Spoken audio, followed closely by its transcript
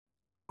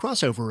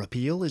Crossover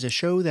Appeal is a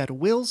show that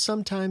will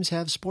sometimes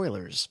have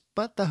spoilers,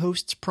 but the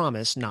hosts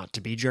promise not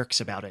to be jerks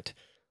about it.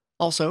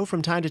 Also,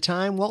 from time to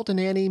time, Walt and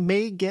Annie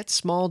may get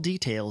small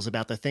details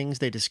about the things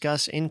they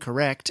discuss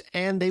incorrect,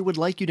 and they would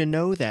like you to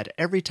know that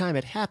every time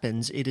it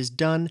happens, it is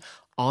done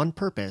on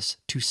purpose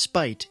to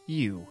spite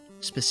you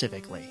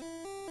specifically.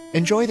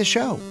 Enjoy the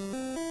show!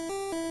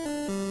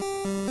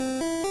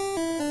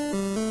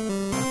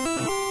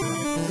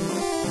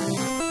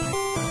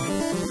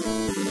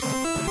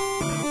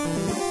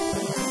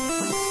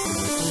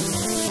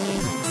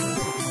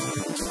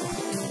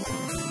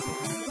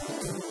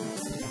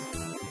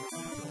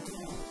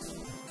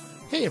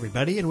 Hey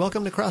everybody, and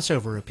welcome to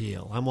Crossover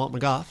Appeal. I'm Walt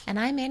McGough. And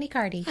I'm Annie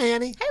Cardy. Hi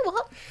Annie. Hi,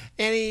 Walt.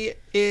 Annie,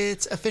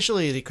 it's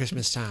officially the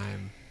Christmas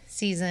time.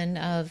 Season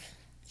of...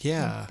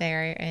 Yeah.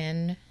 They're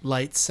in...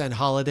 Lights and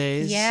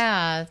holidays.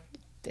 Yeah.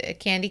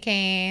 Candy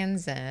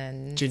canes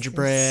and...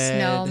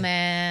 Gingerbread.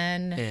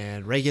 Snowmen.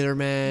 And regular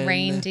men.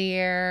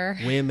 Reindeer.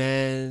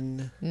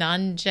 Women.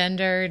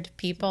 Non-gendered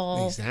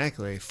people.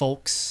 Exactly.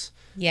 Folks.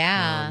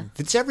 Yeah.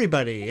 It's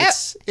everybody.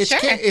 It's sure.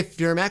 If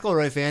you're a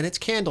McElroy fan, it's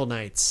Candle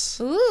Nights.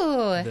 Ooh.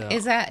 No.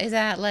 Is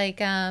that like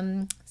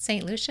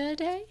St. Lucia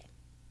Day?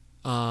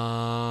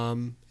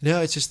 No,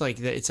 it's just like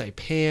it's a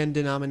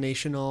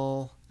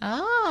pan-denominational,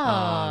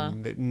 Oh.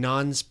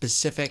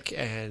 non-specific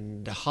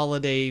and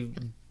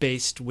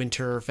holiday-based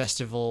winter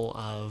festival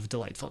of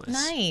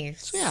delightfulness.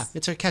 Nice. So yeah,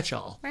 it's a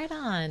catch-all. Right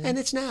on. And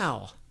it's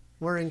now.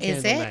 We're in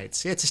Is Candle it?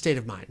 Nights. It's a state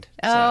of mind.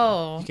 Oh.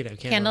 So you could have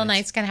Candle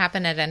nights can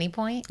happen at any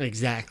point?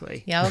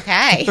 Exactly. Yeah,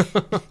 okay.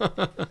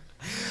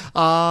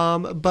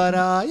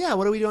 Yeah,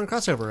 what do we do on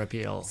Crossover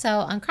Appeal? So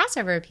on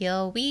Crossover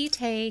Appeal, we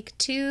take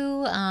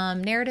two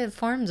narrative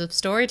forms of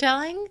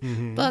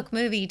storytelling, book,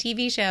 movie,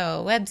 TV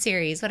show, web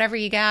series, whatever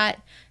you got.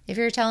 If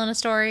you're telling a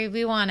story,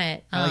 we want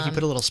it. I like you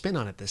put a little spin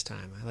on it this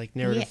time. I like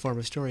narrative form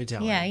of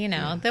storytelling.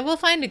 Yeah, that we'll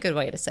find a good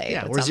way to say it.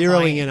 Yeah, at we're some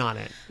zeroing point. in on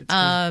it.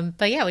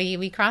 But yeah,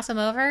 we cross them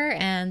over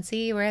and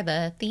see where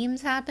the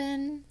themes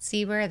happen,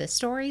 see where the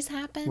stories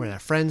happen. Where the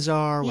friends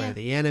are, where Yeah.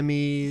 the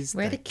enemies,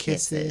 Where the the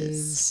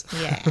kisses.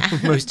 Yeah.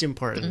 Most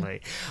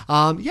importantly.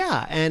 But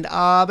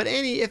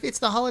Annie, if it's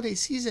the holiday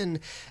season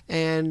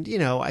and,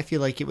 I feel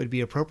like it would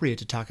be appropriate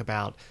to talk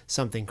about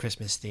something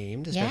Christmas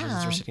themed, especially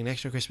since we're sitting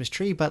next to a Christmas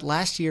tree. But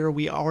last year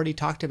we already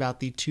talked about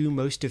the two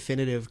most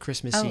definitive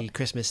Christmassy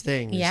Christmas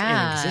things in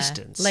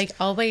existence. Like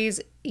always,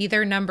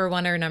 either number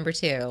one or number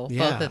two.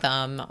 Yeah. Both of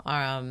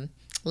them.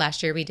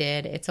 Last year we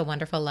did It's a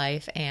Wonderful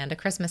Life and A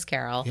Christmas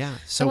Carol. Yeah.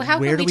 So how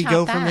where can do we top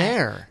go that? from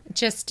there?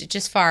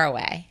 Just far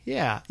away.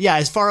 Yeah,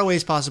 as far away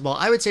as possible.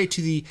 I would say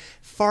to the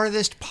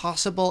farthest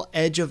possible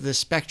edge of the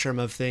spectrum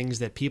of things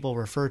that people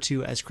refer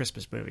to as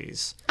Christmas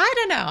movies. I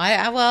don't know.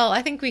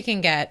 I think we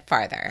can get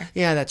farther.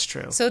 Yeah, that's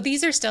true. So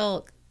these are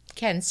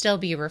can still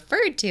be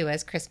referred to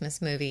as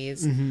Christmas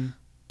movies,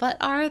 but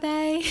are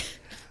they?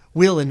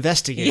 We'll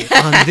investigate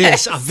on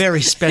this, a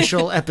very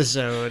special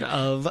episode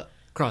of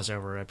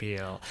Crossover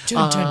Appeal.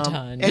 Dun, dun,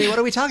 dun. Annie, what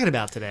are we talking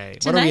about today?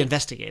 What are we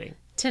investigating?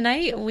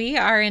 Tonight we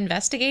are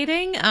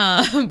investigating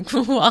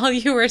While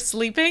You Were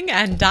Sleeping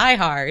and Die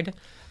Hard.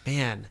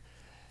 Man,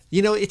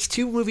 it's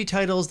two movie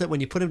titles that when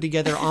you put them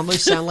together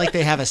almost sound like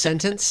they have a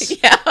sentence.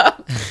 Yeah.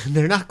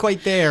 They're not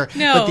quite there,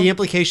 No. but the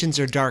implications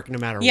are dark no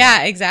matter what.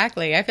 Yeah,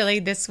 exactly. I feel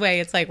like this way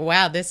it's like,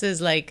 wow, this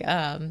is like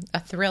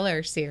a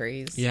thriller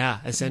series. Yeah,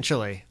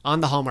 essentially.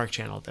 On the Hallmark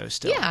Channel, though,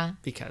 still. Yeah.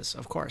 Because,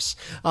 of course.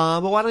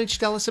 But why don't you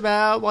tell us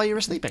about While You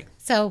Were Sleeping?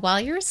 So, While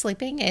You Were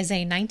Sleeping is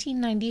a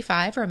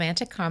 1995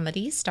 romantic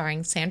comedy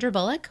starring Sandra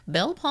Bullock,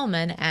 Bill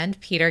Pullman, and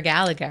Peter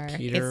Gallagher.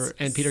 Peter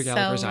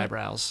Gallagher's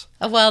eyebrows.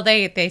 Well,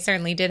 they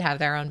certainly did have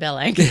their own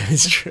billing.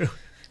 It's true.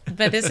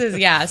 But this is,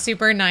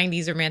 super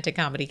 90s romantic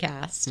comedy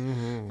cast.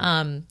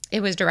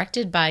 It was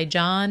directed by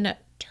John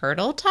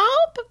Turteltaub.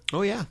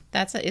 Oh, yeah.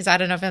 I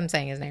don't know if I'm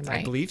saying his name right.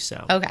 I believe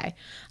so. Okay.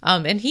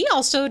 And he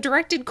also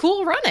directed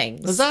Cool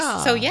Runnings.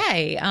 Huzzah! So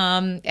yay.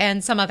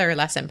 And some other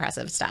less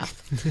impressive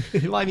stuff.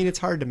 Well, I mean, it's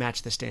hard to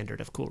match the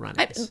standard of Cool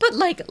Runnings. But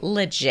like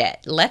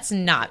legit, let's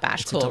not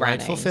bash Cool a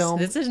delightful Runnings. film.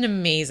 This is an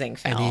amazing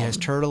film. And he has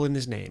turtle in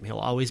his name. He'll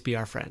always be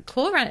our friend.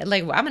 Cool Run.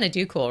 Like I'm going to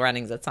do Cool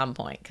Runnings at some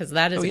point because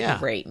that is yeah. a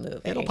great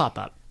movie. It'll pop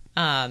up.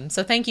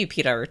 So thank you,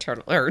 John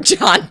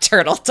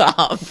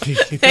Turteltaub.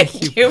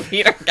 Thank you,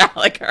 Peter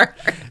Gallagher.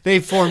 They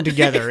form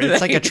together.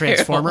 It's like They a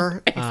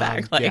transformer. do.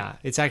 Exactly. Yeah,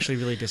 it's actually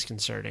really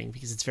disconcerting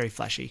because it's very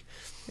fleshy.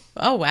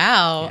 Oh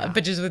wow! Yeah.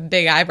 But just with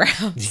big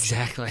eyebrows.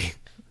 Exactly.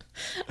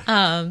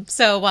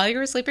 So While You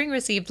Were Sleeping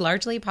received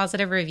largely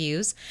positive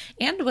reviews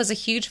and was a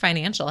huge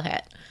financial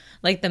hit.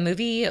 Like the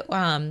movie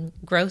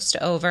grossed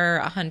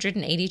over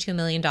 $182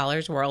 million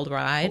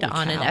worldwide Holy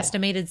on an cow.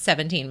 estimated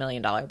 $17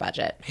 million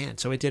budget. Man,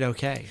 so it did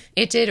okay.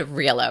 It did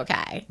real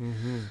okay.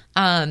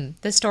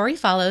 The story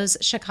follows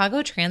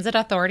Chicago Transit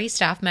Authority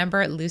staff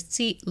member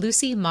Lucy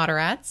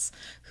Moderatz,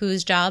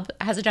 whose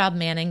has a job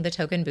manning the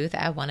token booth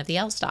at one of the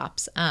L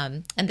stops.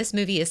 And this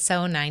movie is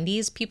so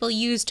 90s. People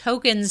use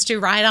tokens to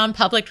ride on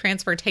public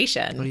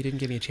transportation. Well, you didn't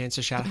give me a chance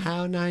to shout,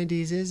 how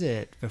 90s is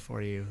it,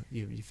 before you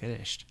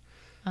finished.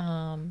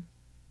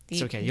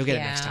 It's okay. You'll get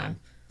it next time.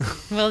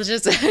 We'll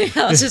just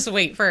I'll just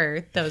wait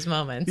for those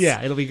moments.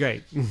 Yeah, it'll be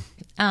great.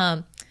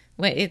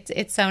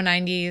 It's so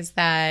 90s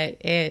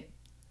that it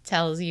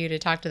tells you to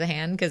talk to the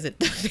hand because the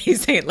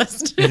face ain't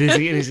listening.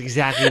 It is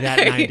exactly that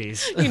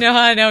 90s. You know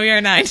how I know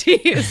you're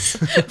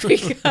 90s?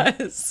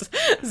 Because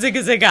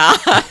zigga zigga.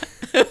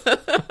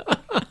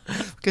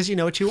 Because you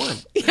know what you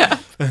want. Yeah.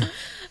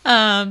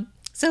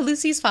 So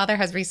Lucy's father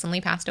has recently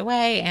passed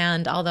away,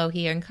 and although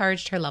he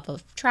encouraged her love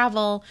of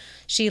travel,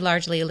 she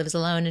largely lives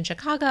alone in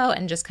Chicago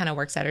and just kind of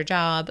works at her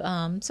job.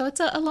 So it's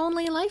a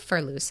lonely life for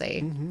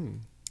Lucy. Mm-hmm.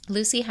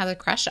 Lucy has a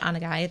crush on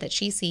a guy that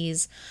she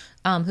sees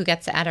who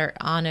gets at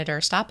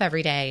her stop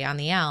every day on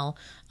the L,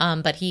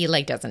 but he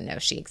doesn't know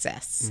she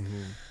exists.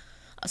 Mm-hmm.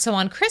 So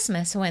on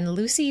Christmas, when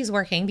Lucy's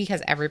working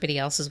because everybody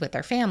else is with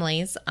their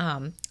families,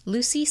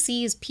 Lucy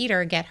sees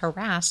Peter get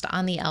harassed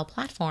on the L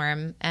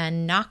platform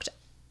and knocked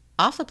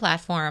off the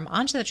platform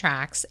onto the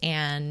tracks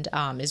and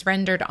is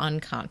rendered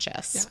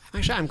unconscious. Yeah,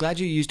 actually, I'm glad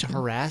you used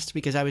harassed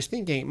because I was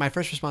thinking, my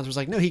first response was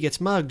no, he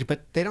gets mugged,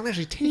 but they don't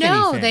actually take anything.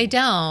 No, they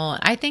don't.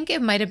 I think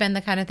it might have been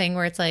the kind of thing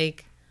where it's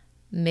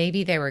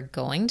maybe they were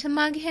going to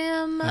mug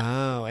him.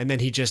 Oh, and then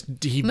he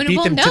beat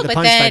them to the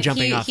punch by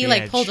jumping off the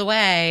edge. He pulled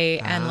away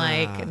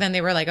and then they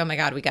were like, oh my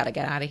God, we got to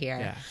get out of here.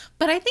 Yeah.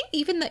 But I think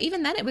even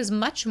then it was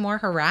much more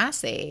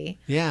harassy.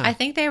 Yeah. I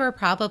think they were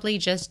probably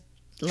just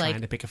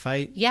trying to pick a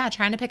fight. Yeah,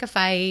 trying to pick a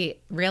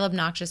fight. Real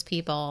obnoxious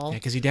people. Yeah,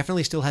 because he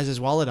definitely still has his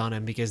wallet on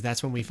him because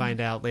that's when we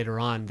find out later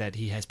on that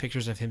he has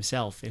pictures of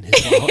himself in his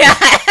wallet.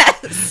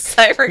 Yes!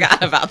 I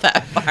forgot about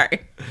that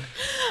part.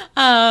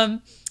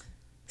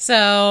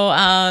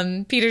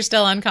 So Peter's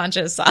still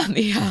unconscious on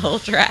the L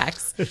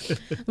tracks.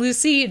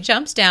 Lucy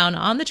jumps down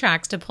on the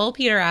tracks to pull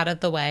Peter out of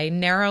the way,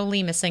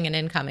 narrowly missing an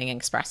incoming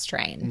express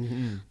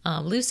train.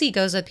 Mm-hmm. Lucy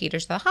goes with Peter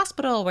to the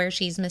hospital where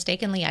she's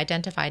mistakenly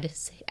identified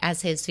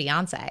as his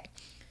fiancé.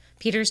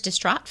 Peter's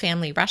distraught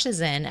family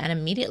rushes in and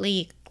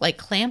immediately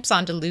clamps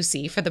onto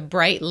Lucy for the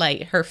bright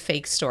light her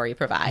fake story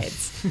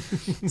provides.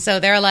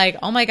 So they're like,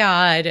 oh my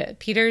God,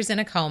 Peter's in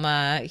a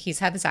coma. He's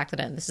had this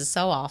accident. This is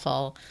so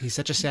awful. He's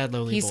such a sad,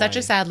 lonely boy. He's such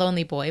a sad,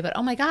 lonely boy. But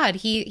oh my God,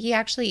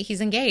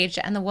 he's engaged.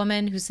 And the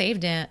woman who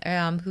saved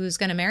him, who's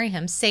going to marry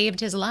him,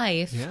 saved his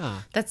life. Yeah.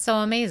 That's so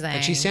amazing.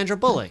 And she's Sandra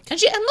Bullock.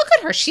 And look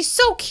at her. She's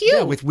so cute.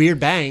 Yeah, with weird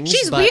bangs.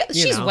 She's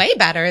way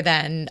better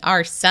than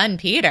our son,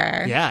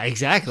 Peter. Yeah,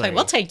 exactly.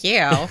 We'll take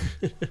you.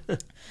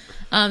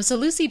 So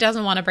Lucy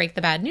doesn't want to break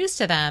the bad news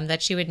to them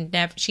that she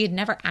had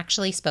never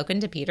actually spoken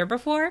to Peter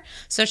before,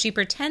 so she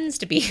pretends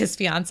to be his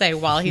fiance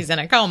while he's in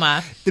a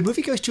coma. The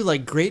movie goes to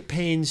great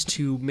pains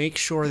to make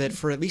sure that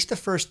for at least the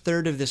first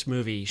third of this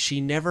movie,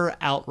 she never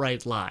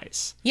outright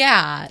lies.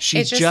 Yeah.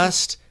 She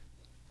just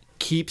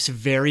keeps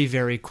very,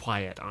 very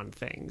quiet on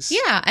things.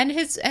 Yeah,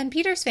 and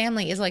Peter's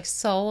family is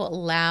so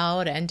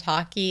loud and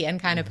talky and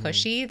kind of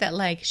pushy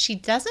that she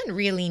doesn't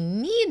really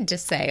need to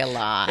say a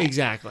lot.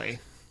 Exactly.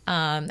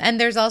 And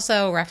there's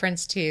also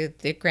reference to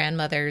the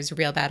grandmother's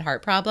real bad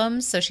heart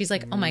problems. So she's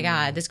like, oh my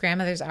God, this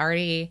grandmother's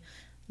already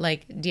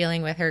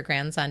dealing with her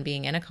grandson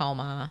being in a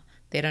coma.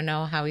 They don't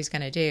know how he's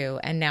going to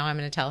do. And now I'm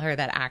going to tell her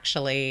that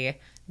actually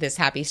this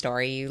happy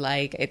story you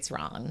it's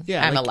wrong.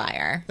 Yeah, I'm a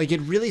liar.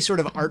 It really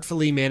sort of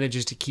artfully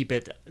manages to keep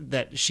it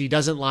that she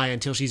doesn't lie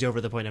until she's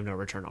over the point of no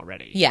return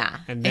already. Yeah,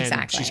 and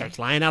then she starts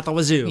lying out the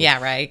wazoo.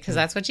 Yeah, right. Because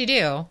that's what you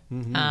do.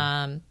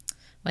 Mm-hmm.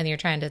 When you're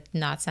trying to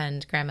not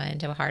send grandma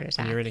into a heart attack.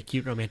 When you're in a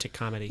cute romantic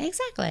comedy.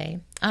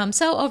 Exactly.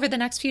 So over the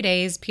next few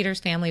days,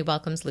 Peter's family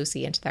welcomes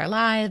Lucy into their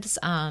lives.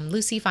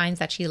 Lucy finds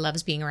that she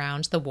loves being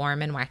around the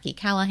warm and wacky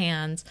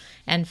Callahans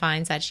and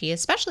finds that she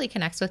especially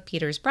connects with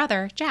Peter's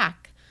brother,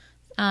 Jack.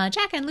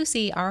 Jack and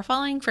Lucy are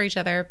falling for each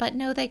other, but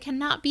know they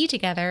cannot be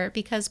together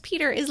because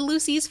Peter is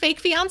Lucy's fake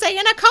fiance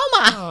in a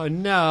coma. Oh,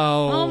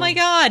 no. Oh, my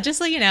God. Just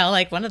so you know,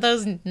 one of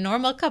those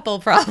normal couple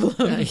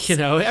problems.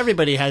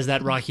 Everybody has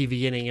that rocky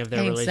beginning of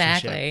their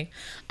relationship. Exactly.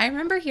 I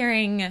remember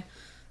hearing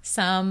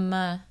some,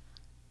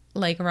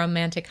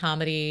 romantic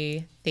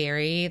comedy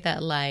theory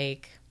that,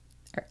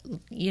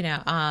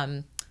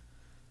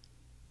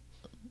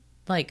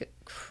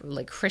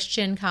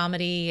 Christian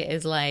comedy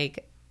is,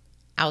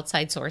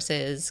 outside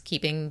sources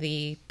keeping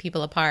the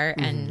people apart,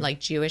 and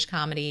Jewish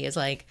comedy is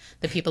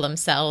the people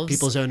themselves,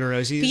 people's own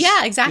neuroses.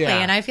 Yeah, exactly. Yeah.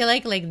 And I feel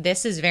like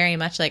this is very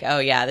much oh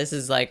yeah, this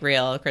is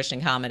real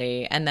Christian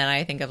comedy. And then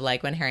I think of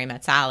When Harry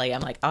Met Sally.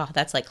 I'm oh,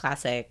 that's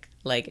classic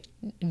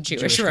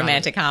Jewish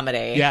romantic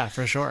comedy. Yeah,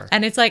 for sure.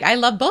 And it's I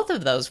love both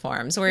of those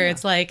forms where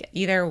it's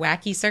either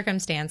wacky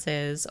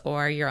circumstances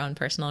or your own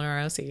personal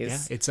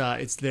neuroses. Yeah,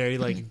 it's very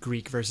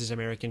Greek versus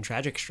American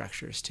tragic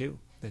structures too.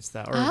 It's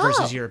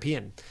versus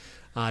European.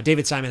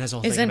 David Simon has a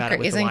whole thing about it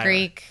with The Wire. Isn't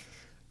Greek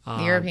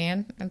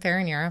European? They're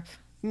in Europe.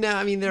 No,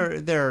 I mean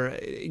they're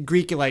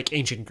Greek,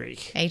 ancient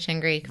Greek.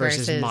 Ancient Greek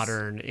versus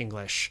modern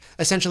English.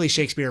 Essentially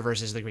Shakespeare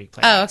versus the Greek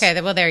playwrights. Oh,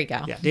 okay. Well, there you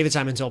go. Yeah, David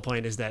Simon's whole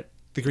point is that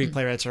the Greek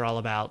playwrights are all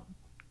about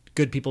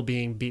good people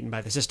being beaten by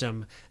the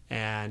system,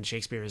 and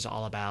Shakespeare is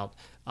all about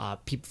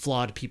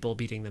flawed people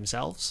beating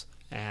themselves.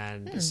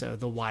 And so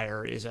The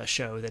Wire is a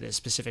show that is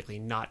specifically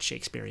not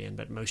Shakespearean,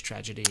 but most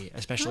tragedy,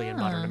 especially in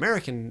modern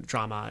American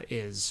drama,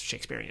 is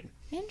Shakespearean.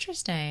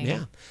 Interesting.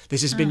 Yeah.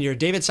 This has been your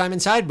David Simon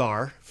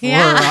sidebar for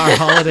Yeah. our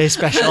holiday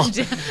special.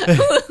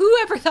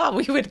 Whoever thought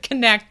we would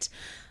connect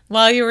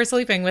while you were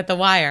sleeping with The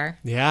Wire?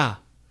 Yeah.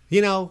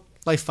 You know,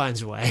 life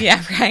finds a way.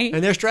 Yeah, right?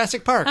 And there's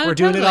Jurassic Park. Oh, We're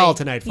doing it totally. all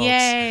tonight, folks.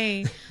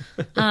 Yay.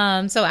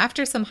 So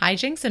after some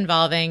hijinks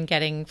involving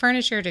getting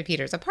furniture to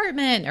Peter's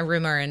apartment, a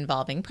rumor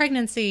involving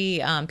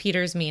pregnancy,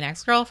 Peter's mean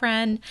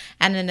ex-girlfriend,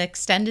 and an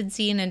extended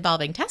scene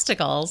involving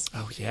testicles,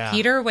 Oh, yeah.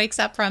 Peter wakes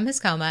up from his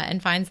coma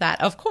and finds that,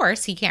 of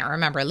course, he can't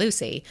remember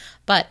Lucy,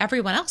 but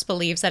everyone else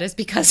believes that it's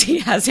because he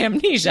has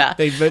amnesia.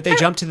 They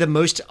jump to the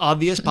most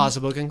obvious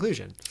possible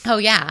conclusion. Oh,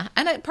 yeah.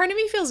 And part of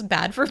me feels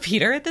bad for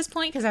Peter at this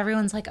point because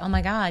everyone's like, oh,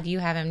 my God, you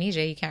have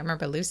amnesia. You can't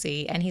remember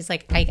Lucy. And he's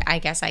like, I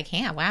guess I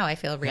can't. Wow, I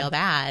feel real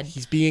bad.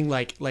 He's being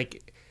like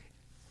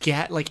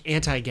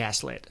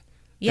anti-gaslit.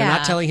 Yeah. They're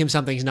not telling him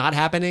something's not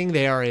happening.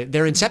 They're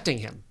incepting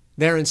him.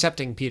 They're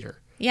incepting Peter.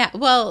 Yeah,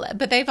 well,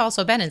 but they've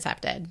also been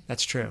incepted.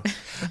 That's true.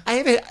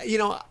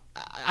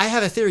 I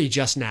have a theory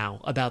just now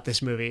about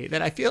this movie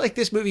that I feel like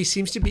this movie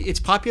seems to be, it's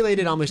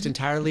populated almost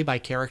entirely by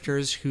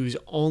characters whose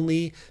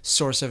only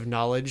source of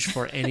knowledge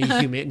for any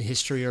human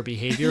history or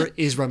behavior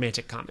is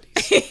romantic comedies.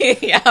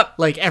 Yep.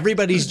 Like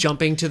everybody's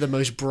jumping to the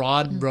most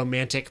broad,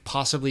 romantic,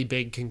 possibly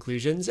big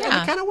conclusions, and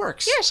it kind of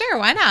works. Yeah, sure.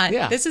 Why not?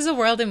 Yeah. This is a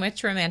world in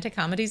which romantic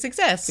comedies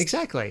exist.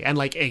 Exactly. And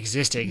like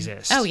exist.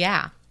 Oh,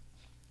 yeah.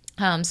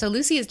 So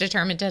Lucy is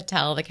determined to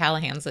tell the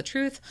Callahans the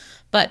truth,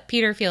 but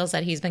Peter feels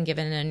that he's been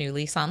given a new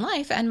lease on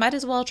life and might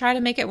as well try to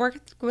make it work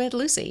with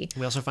Lucy.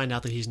 We also find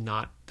out that he's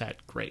not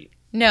that great.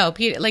 No,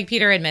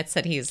 Peter admits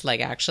that he's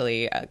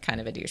actually kind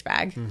of a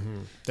douchebag.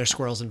 There's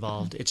squirrels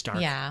involved. It's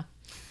dark. Yeah.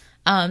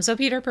 So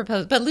Peter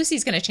proposed, but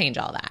Lucy's going to change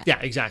all that. Yeah,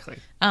 exactly.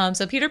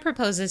 So Peter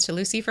proposes to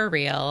Lucy for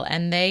real,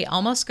 and they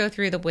almost go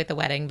through with the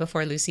wedding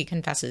before Lucy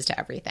confesses to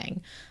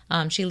everything.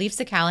 She leaves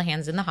the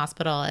Callahans in the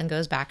hospital and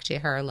goes back to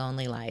her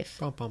lonely life.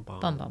 Bum, bum, bum.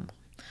 Bum bum.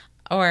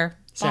 Or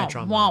Sad wah,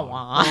 trauma. wah,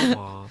 wah. Wah,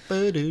 wah.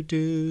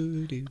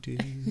 Ba-do-do-do-do.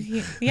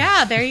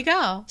 Yeah, there you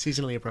go.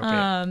 Seasonally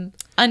appropriate.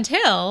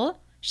 Until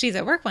she's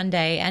at work one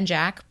day and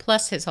Jack,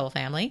 plus his whole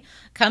family,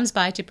 comes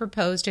by to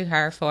propose to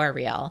her for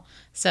real.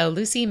 So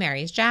Lucy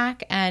marries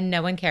Jack, and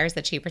no one cares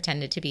that she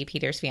pretended to be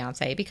Peter's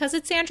fiance because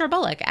it's Sandra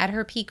Bullock at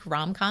her peak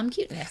rom-com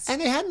cuteness.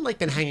 And they hadn't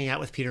been hanging out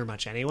with Peter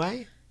much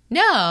anyway.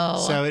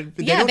 No. So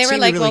they don't seem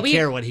to really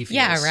care what he feels.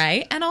 Yeah,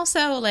 right. And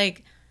also,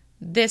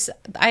 this,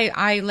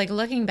 I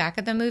looking back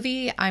at the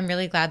movie, I'm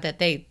really glad that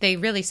they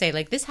really say,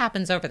 this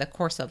happens over the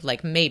course of,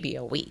 maybe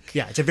a week.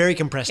 Yeah, it's a very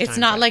compressed It's time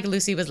not frame. like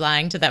Lucy was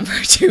lying to them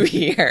for 2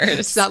 years.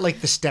 It's not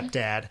like the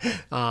stepdad.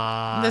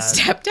 The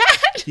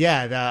stepdad?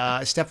 Yeah,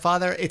 the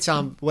stepfather. It's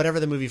whatever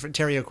the movie.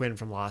 Terry O'Quinn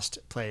from Lost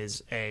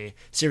plays a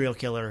serial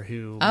killer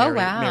who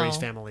marries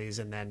families,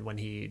 and then when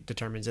he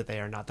determines that they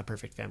are not the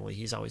perfect family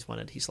he's always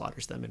wanted, he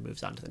slaughters them and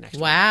moves on to the next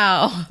one.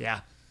 Wow. Yeah.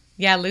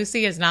 Yeah,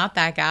 Lucy is not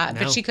that guy, No.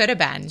 but she could have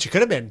been. She could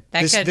have been.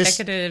 That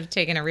could have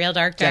taken a real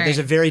dark turn. Yeah, there's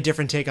a very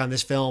different take on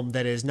this film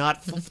that is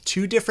not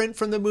too different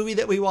from the movie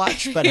that we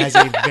watched, but has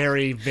a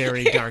very,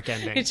 very dark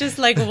ending. It's just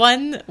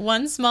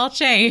one small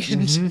change,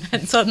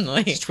 and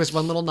suddenly. Just twist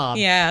one little knob.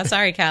 Yeah,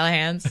 sorry,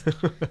 Callahans.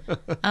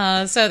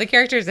 So the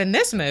characters in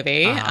this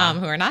movie,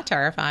 who are not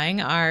terrifying,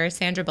 are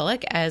Sandra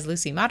Bullock as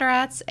Lucy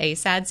Moderatz, a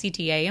sad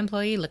CTA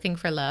employee looking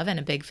for love and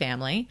a big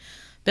family.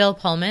 Bill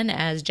Pullman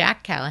as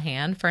Jack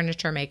Callahan,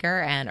 furniture maker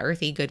and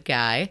earthy good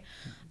guy.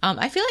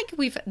 I feel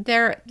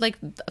like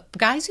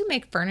guys who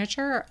make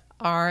furniture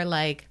are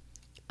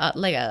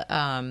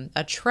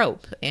a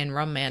trope in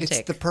romantic.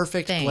 It's the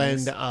perfect things.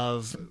 blend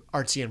of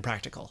artsy and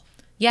practical.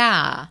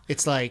 Yeah.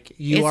 It's like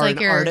It's are like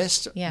an you're-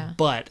 artist, yeah.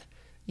 but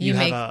you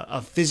make- have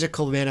a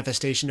physical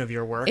manifestation of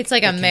your work. It's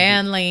like a that can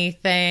manly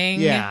thing.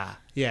 be-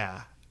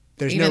 yeah.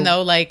 There's Even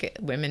no, though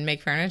women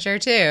make furniture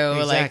too.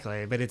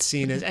 exactly, but it's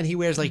seen as, and he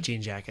wears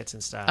jean jackets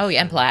and stuff. Oh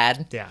yeah, and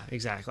plaid. Yeah,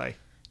 exactly.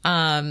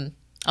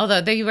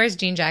 Although he wears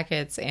jean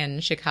jackets in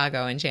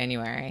Chicago in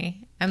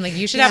January. I'm like,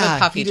 you should have a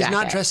puffy he does jacket.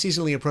 not dress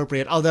seasonally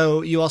appropriate.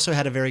 Although you also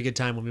had a very good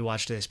time when we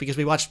watched this because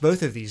we watched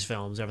both of these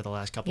films over the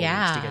last couple of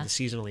weeks to get the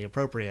seasonally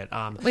appropriate.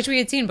 Which we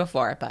had seen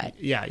before, but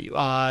Yeah, you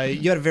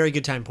had a very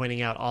good time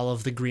pointing out all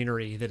of the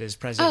greenery that is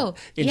present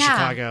in yeah.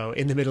 Chicago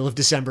in the middle of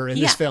December in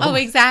this film. Oh,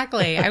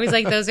 exactly. I was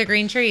like, those are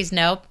green trees.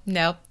 Nope.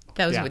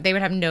 Those Yeah. They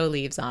would have no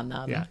leaves on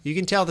them. Yeah, you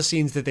can tell the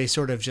scenes that they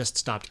sort of just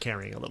stopped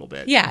caring a little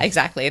bit. Yeah,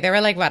 exactly. They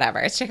were like, whatever.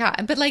 It's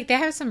Chicago. But they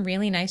have some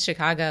really nice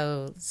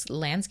Chicago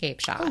landscape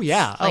shots. Oh,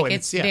 yeah. Oh, and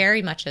it's it's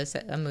very much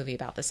a movie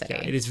about the city.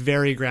 Yeah, it is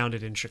very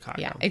grounded in Chicago.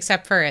 Yeah,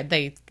 except for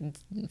they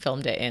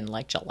filmed it in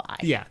July.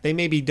 Yeah, they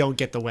maybe don't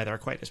get the weather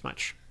quite as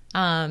much.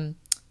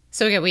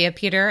 So we have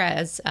Peter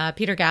as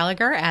Peter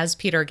Gallagher as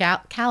Peter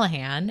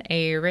Callahan,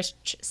 a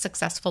rich,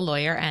 successful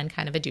lawyer and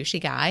kind of a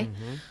douchey guy.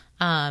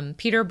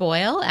 Peter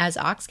Boyle as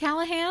Ox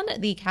Callahan,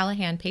 the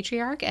Callahan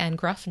patriarch and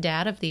gruff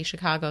dad of the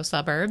Chicago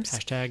suburbs.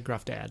 Hashtag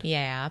gruff dad.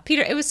 Yeah,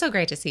 Peter. It was so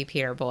great to see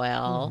Peter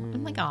Boyle.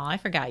 I'm like, oh, I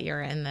forgot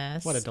you're in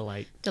this. What a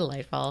delight.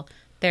 Delightful.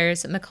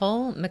 There's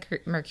Nicole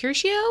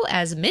Mercutio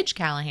as Midge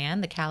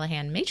Callahan, the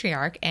Callahan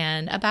matriarch,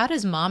 and about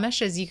as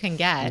momish as you can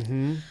get.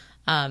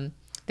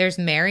 There's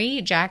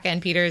Mary, Jack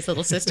and Peter's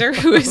little sister,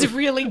 who is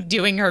really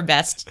doing her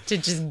best to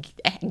just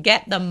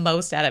get the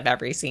most out of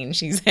every scene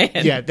she's in.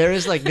 Yeah, there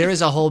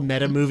is a whole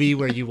meta movie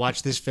where you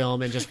watch this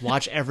film and just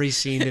watch every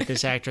scene that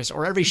this actress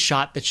or every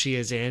shot that she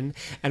is in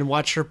and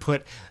watch her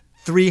put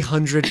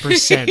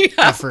 300%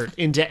 effort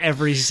into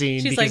every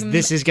scene. She's because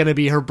this is going to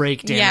be her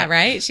breakdown. Yeah,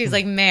 right? She's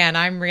like, man,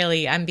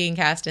 I'm being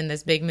cast in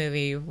this big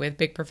movie with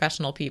big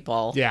professional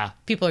people. Yeah.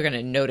 People are going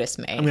to notice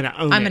me. I'm going to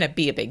own it. I'm going to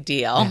be a big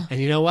deal. Yeah. And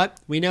you know what?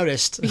 We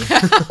noticed.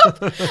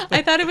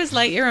 I thought it was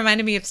like, it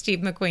reminded me of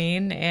Steve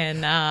McQueen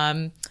in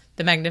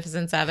The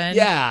Magnificent Seven.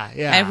 Yeah,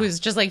 yeah. And who's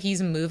just like,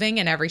 he's moving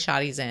in every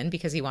shot he's in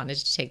because he wanted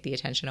to take the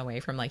attention away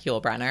from like Yul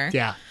Brynner.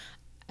 Yeah.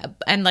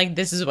 And like,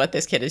 this is what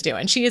this kid is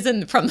doing. She is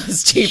from the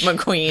Steve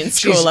McQueen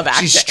school of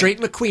acting. She's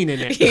straight McQueen in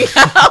it.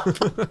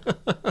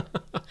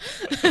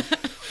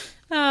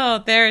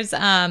 Oh, there's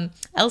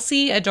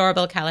Elsie,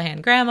 adorable Callahan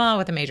grandma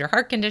with a major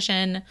heart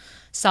condition.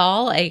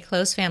 Saul, a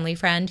close family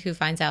friend who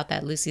finds out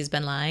that Lucy's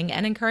been lying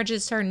and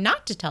encourages her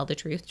not to tell the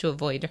truth to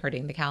avoid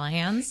hurting the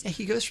Callahans. Yeah,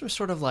 he goes from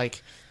sort of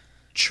like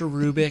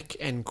cherubic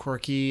and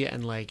quirky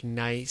and like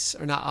nice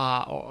or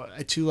not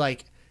to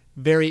like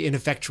very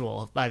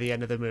ineffectual by the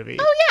end of the movie.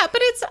 Oh yeah, but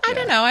it's I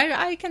don't know.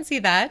 I can see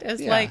that as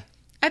like,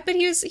 but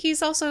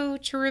he's also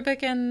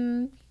cherubic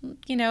and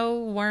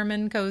warm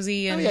and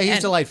cozy and he's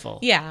delightful.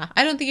 Yeah,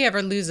 I don't think he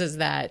ever loses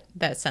that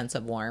sense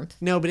of warmth.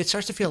 No, but it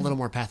starts to feel a little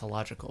more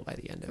pathological by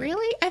the end of it.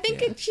 Really, I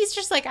think he's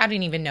just like, I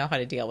don't even know how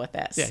to deal with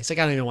this. Yeah, it's like,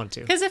 I don't even want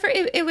to. Because if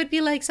it would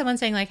be like someone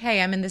saying like,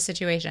 hey, I'm in this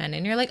situation,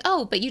 and you're like,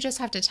 oh, but you just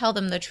have to tell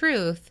them the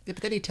truth. Yeah,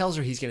 but then he tells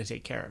her he's going to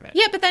take care of it.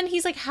 Yeah, but then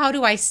he's like, how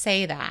do I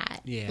say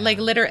that? Yeah. Like,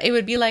 literally, it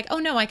would be like, oh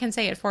no, I can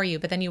say it for you.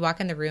 But then you walk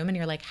in the room and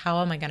you're like,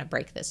 how am I going to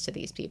break this to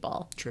these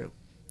people? True.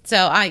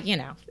 So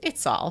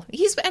it's Saul.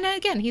 And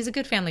again, he's a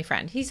good family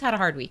friend. He's had a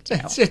hard week too.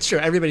 It's true.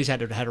 Everybody's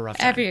had a rough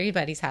time.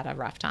 Everybody's had a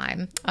rough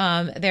time.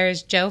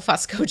 There's Joe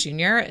Fusco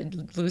Jr.,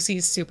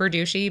 Lucy's super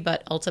douchey,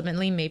 but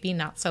ultimately maybe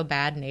not so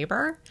bad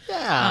neighbor.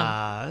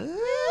 Yeah.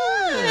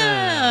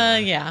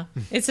 Yeah.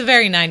 It's a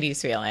very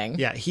 90s feeling.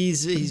 Yeah,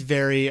 he's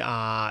very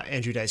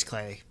Andrew Dice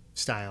Clay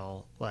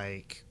style,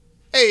 like,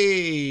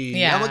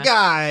 hey, I'm a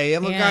guy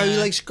who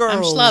likes girls.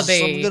 I'm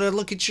schlubby. I'm gonna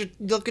look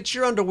at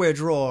your underwear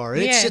drawer.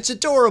 It's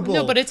adorable.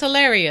 No, but it's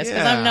hilarious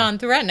because I'm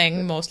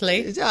non-threatening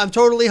mostly. Yeah, I'm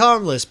totally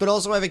harmless, but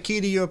also I have a key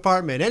to your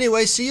apartment.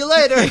 Anyway, see you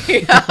later.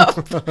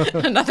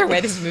 Another way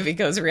this movie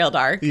goes real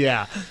dark.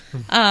 Yeah.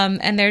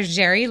 And there's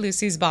Jerry,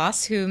 Lucy's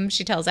boss, whom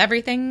she tells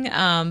everything.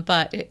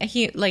 But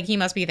he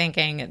must be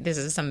thinking this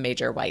is some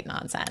major white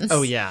nonsense.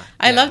 Oh yeah.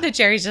 I love that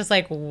Jerry's just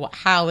like,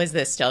 how is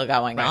this still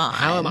going on?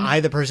 How am I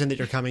the person that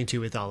you're coming to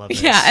with all of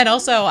this? Yeah, and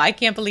also, I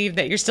can't believe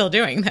that you're still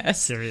doing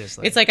this.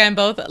 Seriously. It's like I'm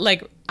both,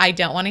 like, I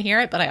don't want to hear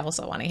it, but I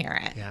also want to hear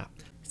it. Yeah.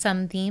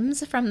 Some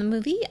themes from the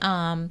movie.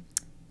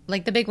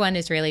 Like, the big one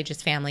is really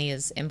just family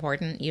is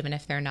important, even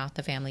if they're not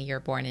the family you're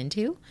born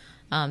into.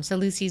 So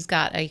Lucy's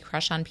got a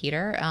crush on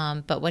Peter,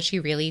 but what she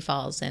really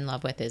falls in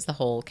love with is the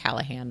whole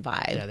Callahan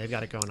vibe. Yeah, they've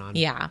got it going on.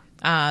 Yeah.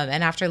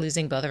 And after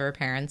losing both of her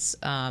parents,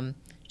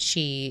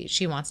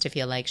 she wants to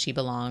feel like she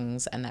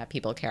belongs and that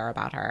people care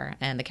about her.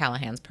 And the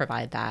Callahans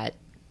provide that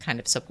kind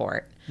of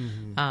support.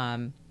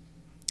 Mm-hmm.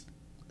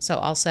 So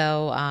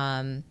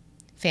also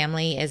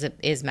family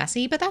is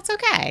messy, but that's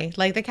okay.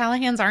 Like, the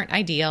Callahans aren't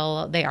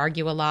ideal. They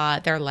argue a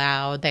lot. They're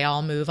loud. They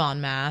all move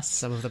en masse.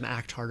 Some of them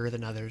act harder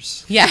than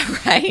others. Yeah,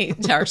 right.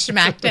 Or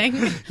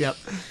schmacting. Yep.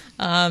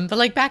 But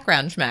like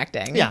background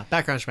schmacting. Yeah,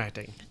 background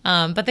schmacting.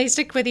 But they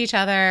stick with each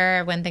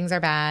other when things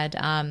are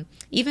bad.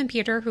 Even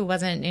Peter, who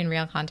wasn't in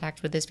real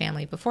contact with his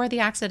family before the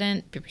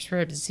accident,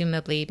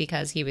 presumably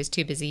because he was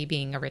too busy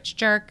being a rich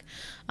jerk,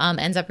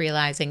 ends up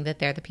realizing that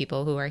they're the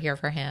people who are here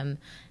for him.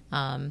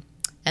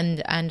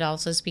 And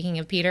also, speaking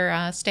of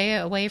Peter, stay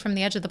away from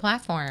the edge of the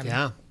platform.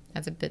 Yeah.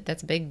 That's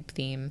a big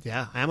theme.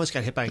 Yeah, I almost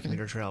got hit by a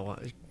commuter train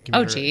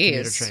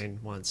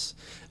once.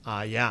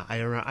 Yeah, I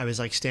remember I was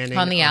like standing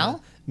on the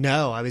L.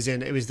 No,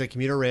 it was the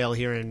commuter rail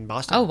here in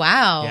Boston. Oh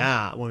wow!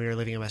 Yeah, when we were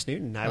living in West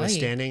Newton, I was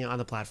standing on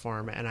the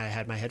platform and I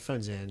had my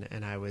headphones in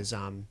and I was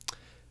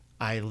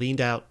I leaned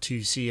out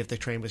to see if the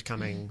train was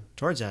coming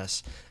towards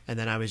us, and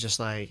then I was just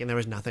like, and there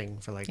was nothing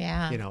for like,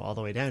 all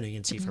the way down. You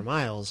can see for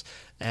miles,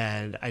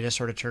 and I just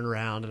sort of turned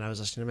around and I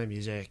was listening to my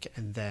music,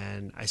 and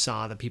then I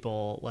saw the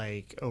people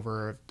like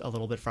over a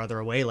little bit farther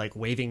away, like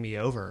waving me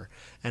over,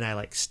 and I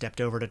like stepped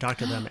over to talk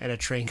to them, and a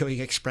train going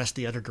express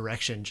the other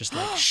direction just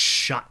like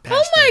shot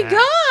past. Oh my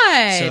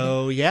god!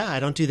 So yeah, I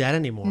don't do that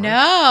anymore.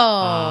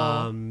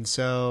 No.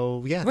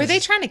 So yeah, were they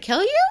trying to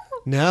kill you?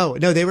 No,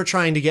 they were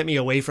trying to get me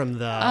away from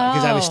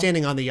because I was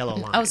standing on the yellow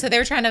line. Oh, so they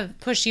were trying to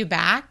push you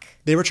back?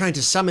 They were trying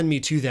to summon me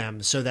to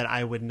them so that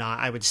I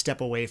would step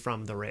away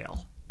from the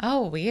rail.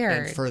 Oh,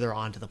 weird. And further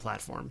onto the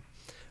platform.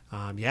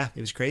 Yeah, it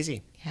was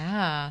crazy.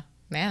 Yeah.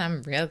 Man,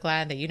 I'm real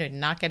glad that you did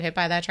not get hit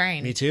by that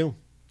train. Me too.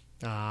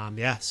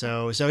 Yeah,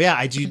 so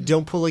yeah,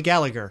 don't pull a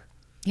Gallagher.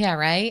 Yeah,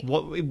 right?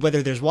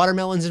 Whether there's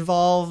watermelons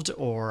involved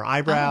or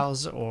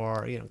eyebrows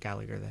or,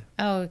 Gallagher, the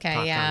Oh, okay,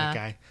 comic yeah.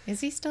 guy.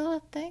 Is he still a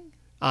thing?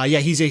 Yeah,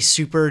 he's a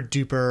super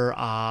duper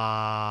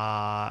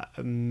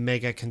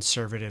mega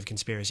conservative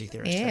conspiracy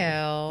theorist. Ew.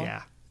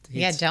 Yeah.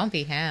 Yeah, don't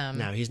be him.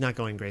 No, he's not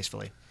going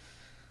gracefully.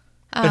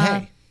 But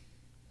hey,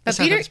 but let's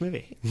talk about Peter, this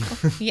movie.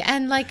 yeah,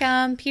 and like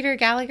Peter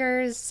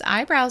Gallagher's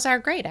eyebrows are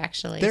great,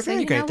 actually. They're So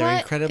very you great. know They're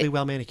what? incredibly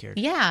well manicured.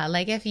 Yeah,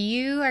 like if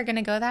you are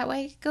gonna go that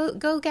way,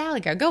 go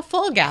Gallagher, go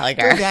full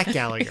Gallagher. Go that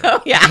Gallagher.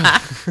 Oh yeah,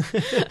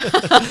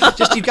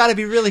 Just you've got to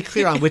be really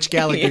clear on which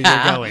Gallagher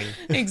Yeah. you're going.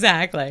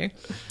 Exactly.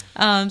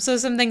 So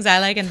some things I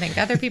like and think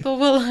other people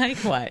will like.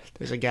 What?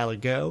 There's a Gala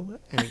go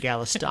and a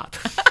Gala stop.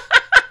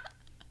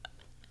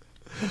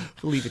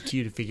 We'll leave it to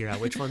you to figure out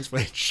which one's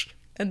which.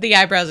 The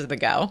eyebrows are the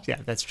go.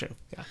 Yeah, that's true.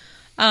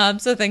 Yeah.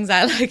 So things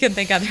I like and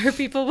think other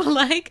people will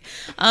like.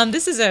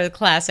 This is a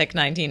classic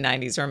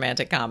 1990s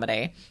romantic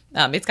comedy.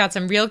 It's got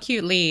some real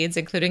cute leads,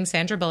 including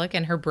Sandra Bullock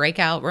in her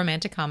breakout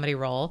romantic comedy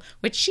role,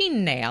 which she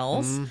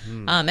nails.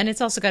 And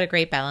it's also got a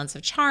great balance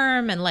of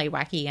charm and light,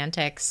 wacky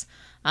antics.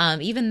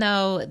 Even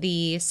though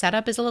the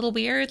setup is a little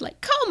weird,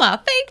 like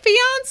coma, fake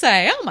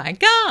fiance. Oh my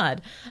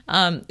God.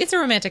 It's a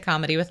romantic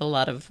comedy with a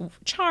lot of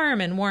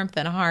charm and warmth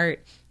and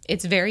heart.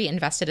 It's very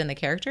invested in the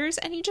characters,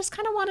 and you just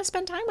kind of want to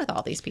spend time with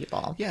all these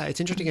people. Yeah, it's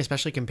interesting,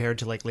 especially compared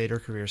to like later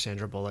career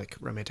Sandra Bullock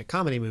romantic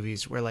comedy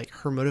movies, where like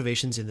her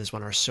motivations in this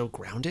one are so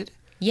grounded.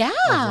 Yeah.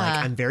 Of,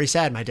 like, I'm very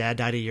sad. My dad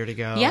died a year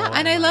ago. Yeah,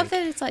 and I love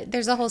like, that it's like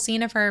there's a whole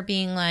scene of her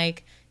being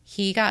like,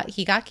 he got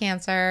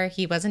cancer,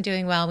 he wasn't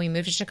doing well. We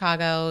moved to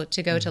Chicago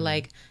to go to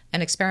like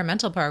an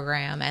experimental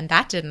program, and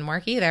that didn't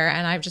work either.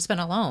 And I've just been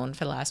alone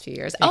for the last few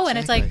years. Oh, and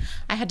it's like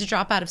I had to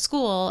drop out of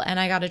school, and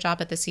I got a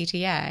job at the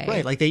CTA.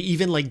 Right, like they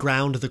even like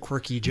ground the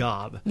quirky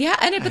job. Yeah,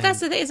 but that's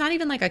the thing. It's not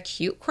even like a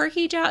cute,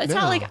 quirky job. It's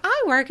not like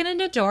I work in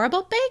an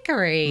adorable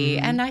bakery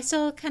and I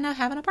still kind of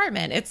have an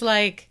apartment. It's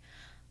like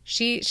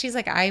she's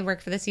like, I work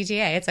for the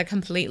CTA. It's a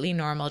completely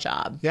normal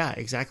job. Yeah,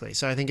 exactly.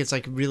 So I think it's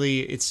like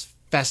it's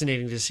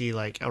fascinating to see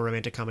like a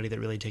romantic comedy that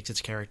really takes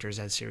its characters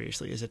as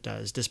seriously as it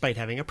does, despite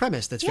having a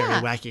premise that's very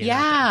wacky. And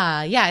out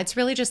there. Yeah. It's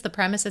really just the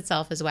premise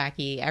itself is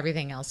wacky.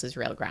 Everything else is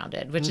real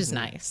grounded, which is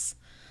nice.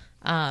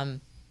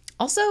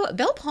 Also,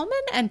 Bill Pullman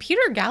and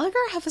Peter Gallagher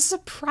have a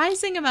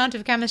surprising amount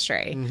of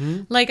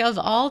chemistry. Like, of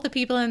all the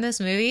people in this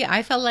movie,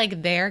 I felt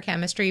like their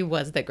chemistry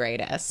was the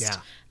greatest. Yeah.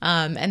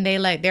 And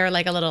they're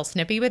like a little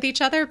snippy with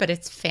each other, but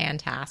it's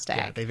fantastic.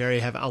 Yeah,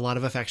 they have a lot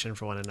of affection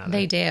for one another.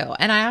 They do.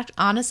 And I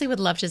honestly would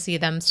love to see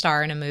them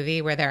star in a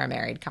movie where they're a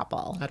married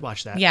couple. I'd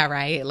watch that. Yeah,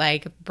 right?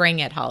 Like, bring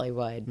it,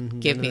 Hollywood.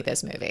 Give me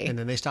this movie. And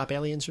then they stop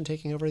aliens from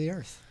taking over the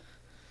Earth.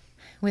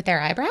 With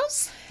their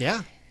eyebrows?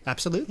 Yeah,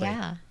 absolutely.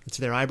 Yeah. It's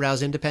their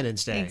eyebrows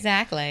Independence Day.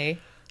 Exactly.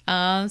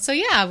 So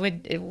yeah,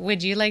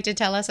 would you like to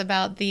tell us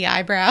about the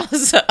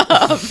eyebrows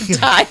of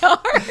Die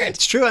Hard?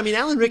 It's true. I mean,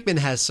 Alan Rickman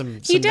has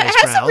some He nice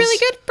has brows. some really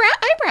good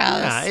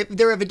eyebrows.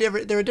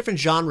 Yeah, they're a different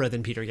genre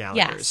than Peter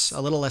Gallagher's. Yes. A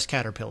little less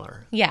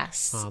Caterpillar.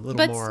 Yes, A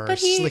little more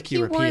he, slick he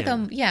European. wore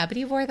them. Yeah, but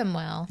he wore them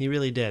well. He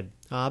really did.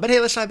 But hey,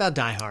 let's talk about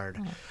Die Hard.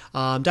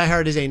 Die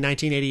Hard is a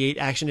 1988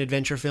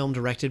 action-adventure film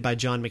directed by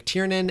John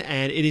McTiernan,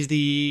 and it is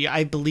the,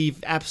 I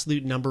believe,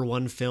 absolute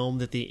 #1 film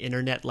that the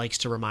internet likes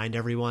to remind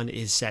everyone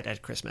is set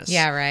at Christmas.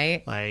 Yeah,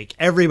 right. Like,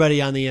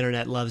 everybody on the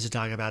internet loves to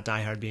talk about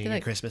Die Hard being a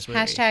Christmas movie.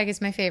 Hashtag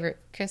is my favorite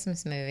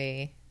Christmas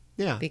movie.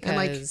 Yeah, because and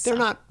like, they're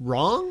not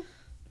wrong.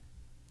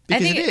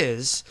 Because think it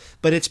is,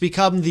 but it's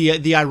become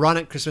the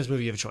ironic Christmas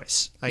movie of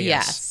choice, I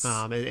guess.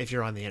 Yes. If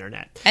you're on the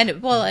internet. And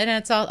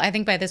it's all. I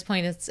think by this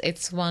point,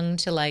 it's swung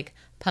to like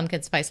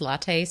pumpkin spice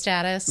latte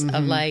status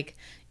of like,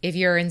 if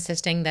you're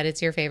insisting that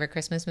it's your favorite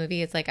Christmas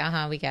movie, it's like,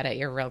 we get it.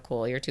 You're real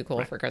cool. You're too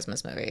cool for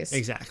Christmas movies.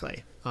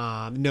 Exactly.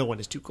 No one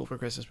is too cool for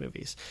Christmas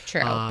movies.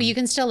 True, but you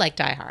can still like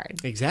Die Hard.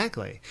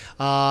 Exactly.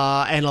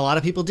 And a lot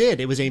of people did.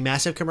 It was a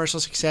massive commercial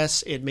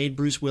success. It made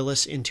Bruce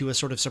Willis into a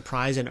sort of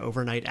surprise and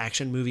overnight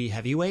action movie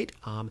heavyweight.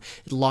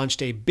 It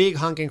launched a big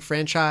honking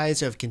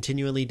franchise of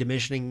continually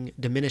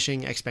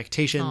diminishing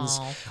expectations.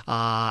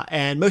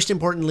 And most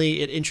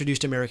importantly, it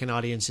introduced American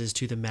audiences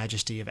to the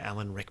majesty of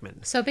Alan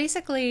Rickman. So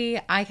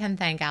basically, I can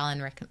thank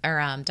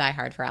Die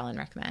Hard for Alan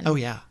Rickman. Oh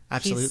yeah,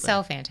 absolutely. He's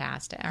so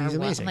fantastic. He's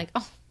amazing.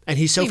 And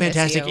he's so we miss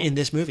fantastic you. in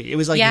this movie. It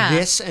was like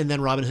this and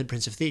then Robin Hood,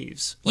 Prince of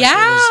Thieves. Like,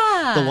 Yeah.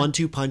 It was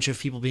the 1-2 punch of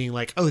people being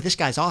like, oh, this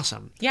guy's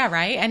awesome. Yeah,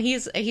 right. And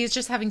he's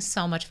just having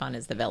so much fun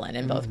as the villain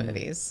in both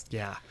movies.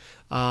 Yeah.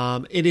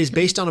 It is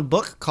based on a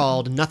book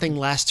called Nothing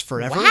Lasts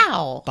Forever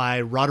Wow.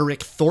 by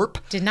Roderick Thorpe.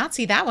 Did not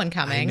see that one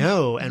coming. I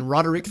know, and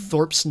Roderick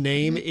Thorpe's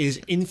name is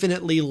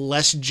infinitely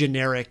less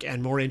generic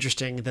and more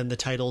interesting than the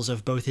titles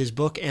of both his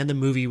book and the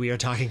movie we are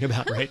talking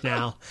about right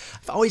now.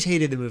 I've always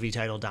hated the movie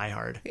title Die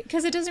Hard.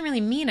 Because it doesn't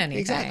really mean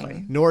anything.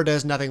 Exactly. Nor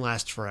does Nothing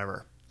Lasts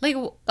Forever. Like,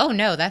 oh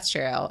no, that's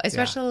true.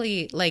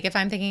 Especially like if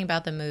I'm thinking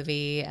about the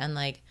movie and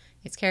like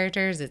its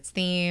characters, its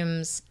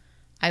themes,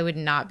 I would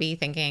not be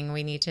thinking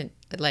we need to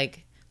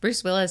like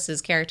Bruce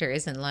Willis's character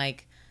isn't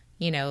like,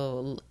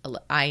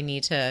 I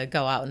need to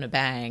go out in a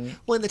bang.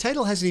 Well, and the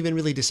title hasn't even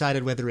really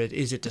decided whether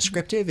is it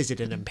descriptive, is it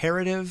an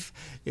imperative,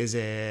 is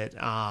it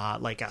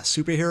like a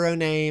superhero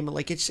name?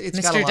 Like it's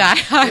Mr. got a lot. Die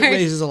Hard. It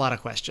raises a lot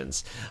of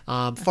questions,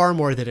 far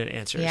more than it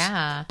answers.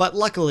 Yeah. But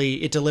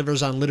luckily, it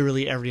delivers on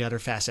literally every other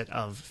facet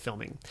of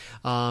filming.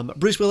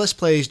 Bruce Willis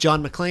plays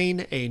John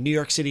McClane, a New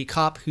York City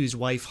cop whose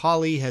wife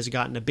Holly has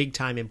gotten a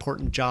big-time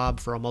important job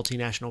for a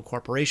multinational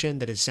corporation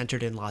that is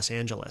centered in Los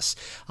Angeles.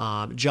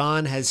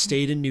 John has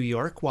stayed in New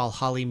York while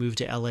Holly moved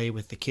to LA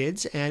with the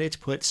kids, and it's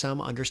put some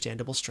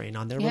understandable strain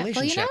on their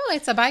relationship. Well,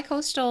 it's a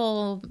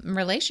bi-coastal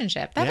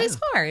relationship. That is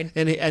hard.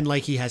 And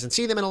like he hasn't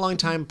seen them in a long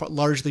time,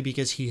 largely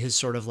because he has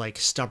sort of like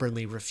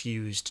stubbornly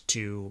refused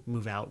to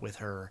move out with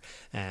her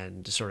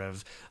and sort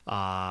of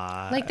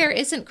like there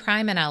isn't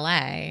crime in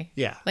LA.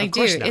 Yeah. Like, of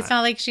course dude, not. it's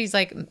not like she's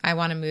like, I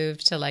want to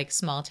move to like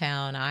small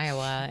town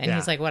Iowa. And Yeah.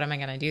 he's like, what am I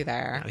going to do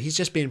there? No, he's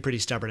just being pretty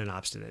stubborn and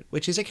obstinate,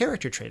 which is a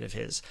character trait of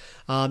his.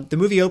 The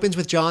movie opens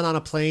with John on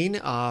a plane,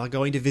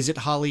 going to visit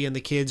Holly and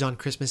the kids on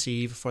Christmas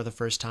Eve for the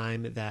first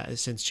time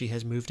since she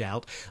has moved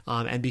out.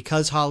 And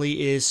because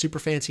Holly is super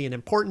fancy and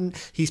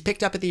important, he's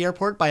picked up at the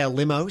airport by a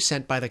limo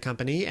sent by the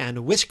company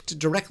and whisked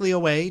directly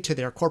away to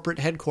their corporate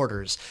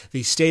headquarters,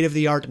 the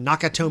state-of-the-art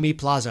Nakatomi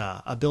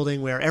Plaza, a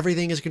building where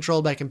everything is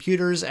controlled by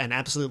computers and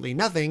absolutely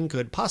nothing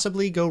could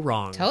possibly go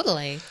wrong.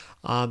 Totally.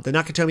 The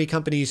Nakatomi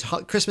Company's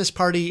Christmas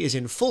party is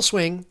in full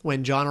swing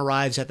when John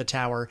arrives at the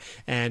tower,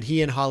 and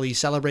he and Holly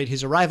celebrate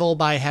his arrival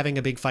by having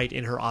a big fight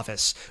in her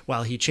office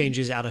while he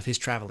changes out of his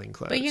traveling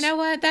clothes. But you know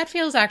what? That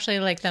feels actually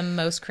like the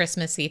most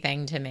Christmassy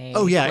thing to me.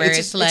 Oh, yeah. Where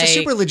It's a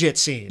super legit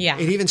scene. Yeah.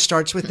 It even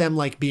starts with them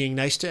like being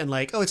nice to, and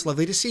like, oh, it's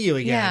lovely to see you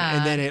again. Yeah.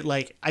 And then it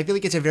like, I feel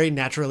like it's a very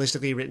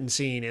naturalistically written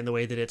scene in the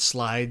way that it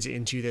slides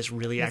into this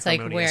really It's like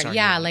acrimonious we're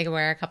argument. like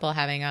we're a couple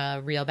having a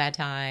real bad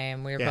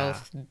time. We're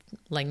both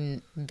like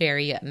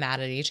very mad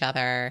at each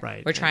other.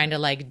 Right. We're trying to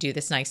like do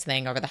this nice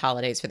thing over the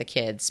holidays for the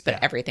kids,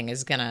 but everything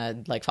is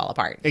gonna like fall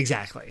apart.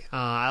 Exactly.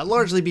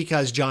 Largely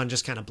because John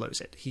just kind of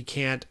blows it. He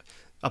can't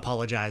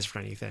apologize for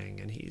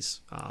anything, and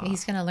he's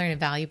gonna learn a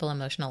valuable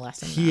emotional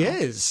lesson. He though.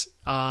 is.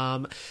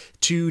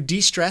 To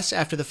de-stress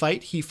after the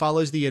fight, he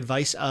follows the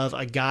advice of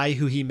a guy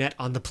who he met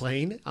on the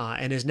plane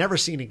and is never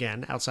seen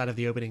again outside of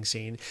the opening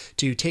scene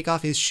to take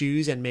off his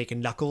shoes and make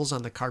knuckles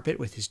on the carpet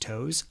with his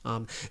toes.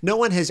 No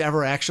one has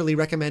ever actually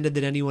recommended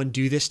that anyone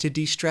do this to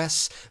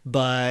de-stress,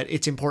 but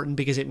it's important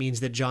because it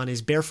means that John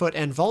is barefoot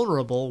and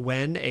vulnerable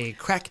when a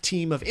crack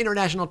team of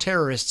international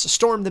terrorists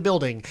storm the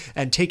building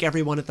and take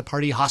everyone at the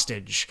party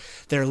hostage.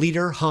 Their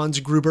leader, Hans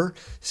Gruber,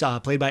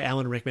 played by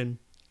Alan Rickman,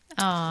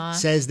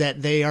 says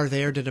that they are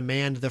there to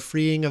demand the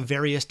freeing of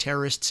various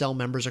terrorist cell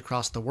members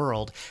across the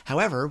world.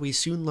 However, we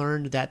soon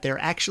learned that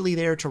they're actually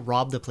there to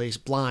rob the place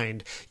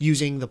blind,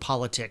 using the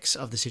politics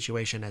of the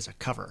situation as a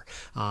cover.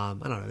 I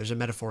don't know, there's a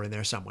metaphor in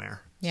there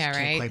somewhere. Yeah, Just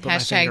can't right. quite put my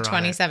finger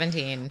on it.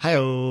 2017.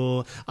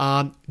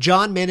 Hi-oh.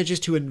 John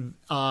manages to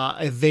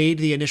evade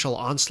the initial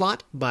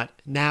onslaught, but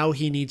now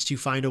he needs to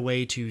find a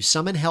way to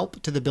summon help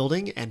to the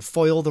building and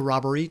foil the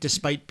robbery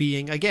despite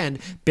being, again,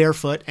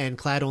 barefoot and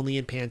clad only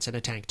in pants and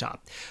a tank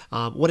top.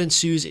 What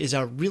ensues is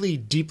a really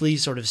deeply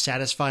sort of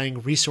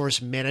satisfying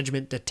resource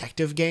management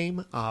detective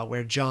game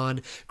where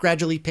John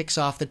gradually picks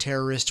off the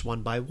terrorists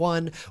one by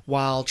one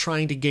while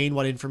trying to gain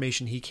what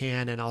information he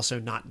can and also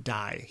not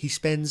die. He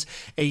spends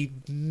a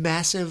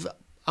massive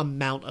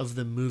amount of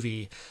the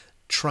movie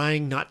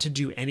trying not to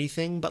do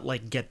anything but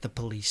like get the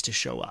police to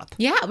show up.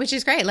 Yeah, which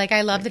is great. Like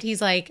I love that he's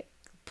like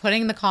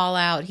putting the call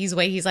out. He's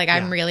like,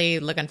 I'm really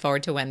looking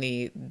forward to when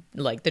the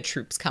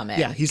troops come in.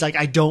 Yeah, he's like,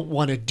 I don't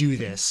want to do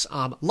this.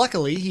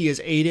 Luckily, he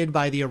is aided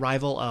by the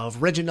arrival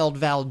of Reginald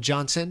Val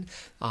Johnson,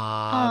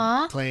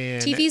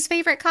 playing TV's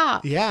favorite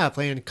cop. Yeah,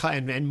 playing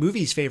and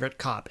movie's favorite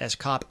cop as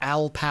Cop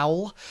Al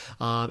Powell,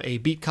 a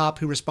beat cop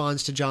who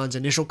responds to John's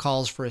initial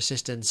calls for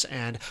assistance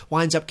and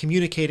winds up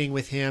communicating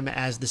with him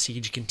as the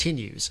siege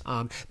continues.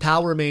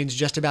 Powell remains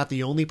just about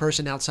the only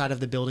person outside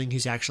of the building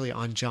who's actually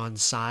on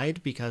John's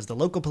side because the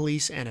local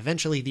police and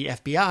eventually the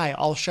FBI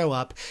all show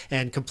up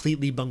and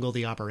completely bungle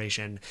the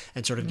operation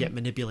and sort of get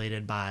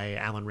manipulated by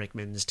Alan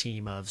Rickman's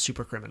team of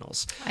super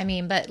criminals. I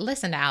mean, but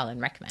listen to Alan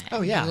Rickman.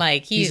 Oh, yeah.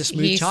 Like He's a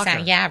smooth talker.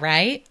 Yeah,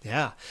 right?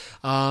 Yeah.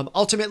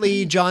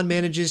 Ultimately, John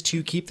manages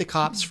to keep the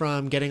cops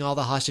from getting all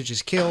the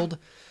hostages killed.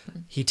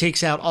 He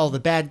takes out all the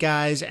bad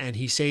guys, and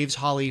he saves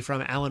Holly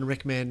from Alan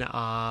Rickman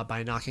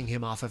by knocking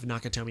him off of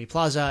Nakatomi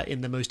Plaza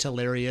in the most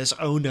hilarious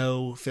 "oh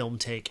no" film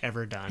take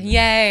ever done.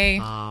 Yay.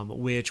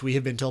 Which we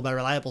have been told by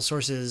reliable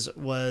sources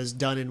was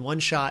done in one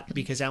shot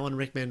because Alan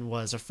Rickman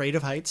was afraid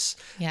of heights.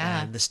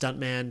 Yeah. And the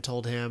stuntman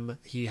told him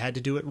he had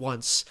to do it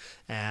once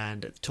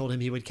and told him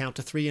he would count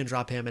to 3 and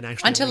drop him and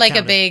actually Onto only like a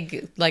counted.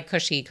 big, like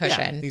cushy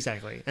cushion. Yeah,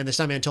 exactly. And the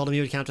stuntman told him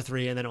he would count to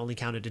 3 and then only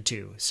counted to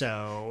 2.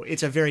 So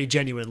it's a very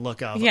genuine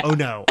look of, oh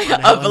no,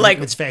 on Alan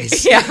Rickman's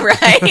face. Yeah,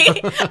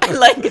 right.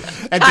 Like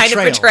And kind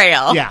of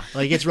betrayal. Yeah,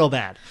 like it's real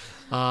bad.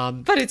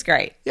 But it's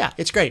great. Yeah,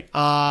 it's great.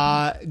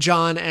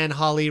 John and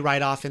Holly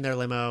ride off in their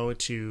limo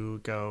to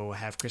go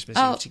have Christmas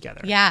Eve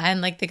together. Yeah, and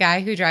like the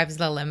guy who drives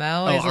the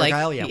limo is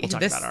Argyle? like, Yeah, we'll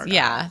talk about Argyle.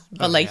 Yeah,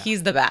 but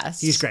he's the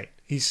best. He's great.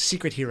 He's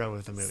secret hero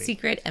of the movie.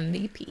 Secret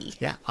MVP.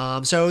 Yeah.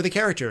 So the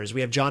characters,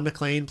 we have John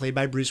McClane, played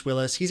by Bruce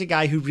Willis. He's a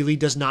guy who really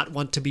does not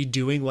want to be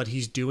doing what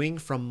he's doing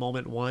from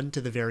moment one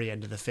to the very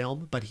end of the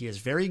film, but he is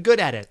very good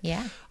at it.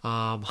 Yeah.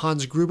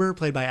 Hans Gruber,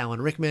 played by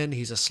Alan Rickman.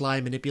 He's a sly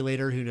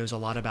manipulator who knows a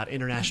lot about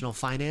international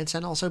finance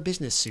and also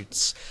business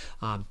suits.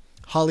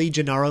 Holly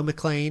Gennaro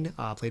McClane,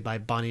 played by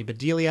Bonnie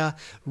Bedelia,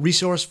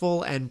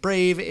 resourceful and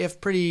brave, if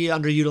pretty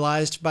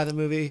underutilized by the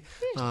movie.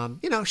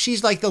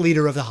 She's like the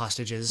leader of the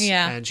hostages,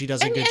 and she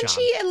does a good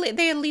job.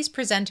 They at least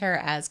present her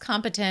as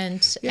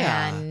competent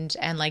and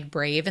like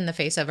brave in the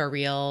face of a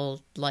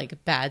real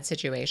like bad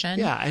situation.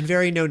 Yeah, and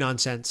very no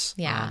nonsense.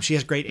 Yeah, she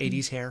has great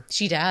 '80s hair.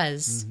 She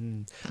does.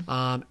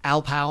 Mm-hmm.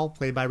 Al Powell,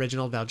 played by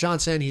Reginald Val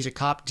Johnson. He's a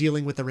cop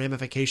dealing with the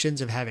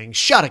ramifications of having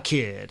shot a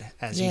kid,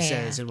 as he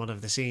says in one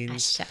of the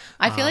scenes.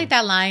 I feel like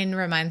that line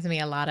reminds me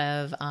a lot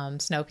of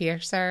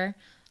Snowpiercer.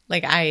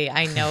 Like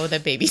I know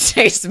that baby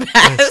stays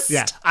best.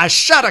 Yeah, I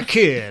shot a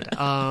kid.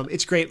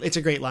 It's great. It's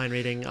a great line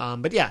reading.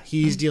 But yeah,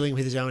 he's dealing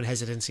with his own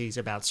hesitancies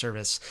about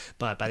service.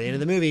 But by the end of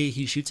the movie,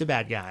 he shoots a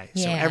bad guy,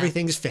 so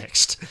everything's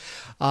fixed.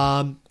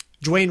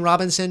 Dwayne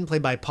Robinson,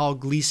 played by Paul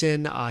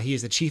Gleason. He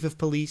is the chief of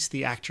police.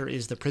 The actor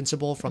is the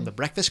principal from The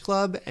Breakfast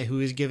Club, who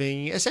is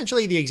giving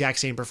essentially the exact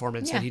same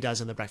performance that he does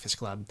in The Breakfast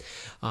Club.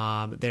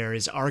 There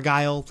is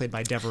Argyle, played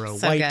by Devereaux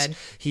White. Good.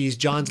 He's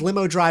John's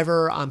limo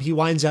driver. He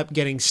winds up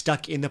getting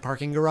stuck in the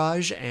parking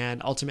garage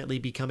and ultimately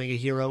becoming a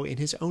hero in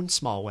his own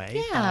small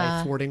way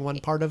by thwarting one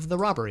part of the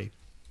robbery.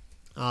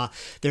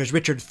 There's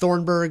Richard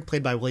Thornburg,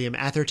 played by William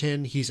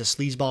Atherton. He's a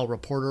sleazeball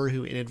reporter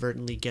who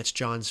inadvertently gets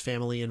John's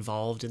family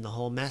involved in the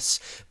whole mess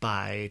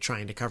by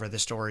trying to cover the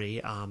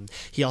story.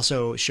 He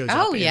also shows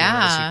up in one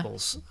of the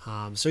sequels.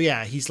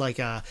 He's like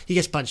he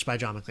gets punched by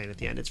John McClane at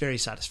the end. It's very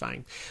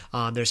satisfying.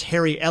 There's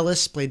Harry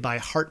Ellis, played by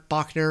Hart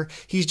Bochner.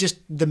 He's just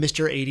the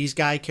Mr. 80s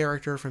guy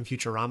character from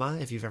Futurama,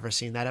 if you've ever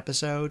seen that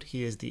episode.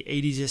 He is the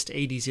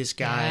 80s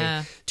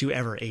guy to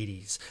ever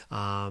 80s.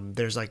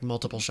 There's like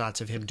multiple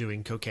shots of him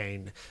doing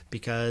cocaine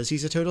because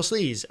he's a total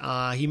sleaze.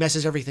 He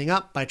messes everything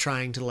up by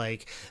trying to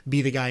like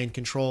be the guy in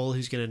control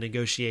who's going to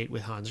negotiate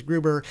with Hans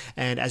Gruber,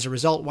 and as a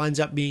result winds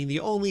up being the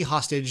only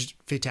hostage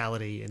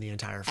fatality in the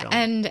entire film.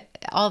 And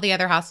all the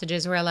other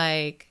hostages were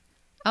like,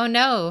 oh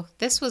no,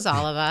 this was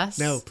all of us.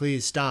 No,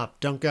 please stop.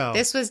 Don't go.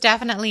 This was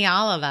definitely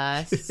all of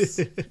us.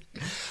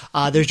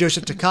 There's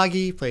Joseph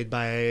Takagi, played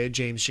by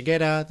James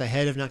Shigeta, the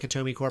head of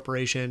Nakatomi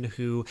Corporation,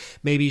 who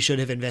maybe should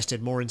have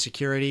invested more in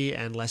security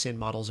and less in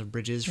models of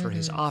bridges for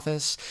his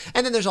office.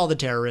 And then there's all the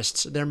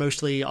terrorists. They're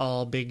mostly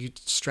all big,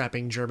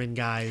 strapping German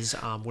guys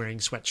wearing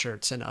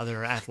sweatshirts and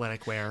other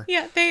athletic wear.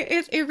 Yeah,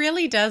 it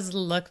really does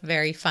look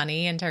very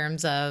funny in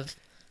terms of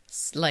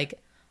like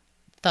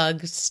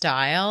thug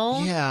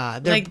style. Yeah,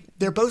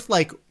 they're both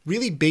like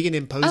really big and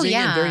imposing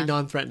and very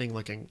non-threatening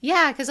looking.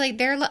 Yeah, because like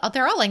they're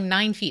all like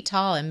 9 feet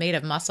tall and made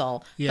of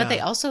muscle, but they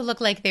also look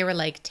like they were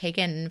like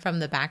taken from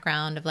the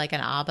background of like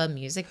an ABBA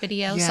music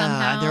video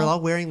somehow. Yeah, they're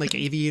all wearing like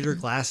aviator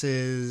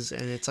glasses,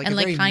 and it's like a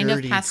very kind of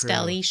nerdy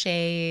pastel-y crew.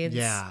 shades.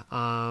 Yeah.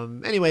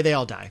 Anyway, they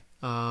all die.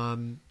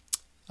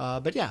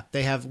 But yeah,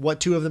 they have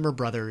two of them are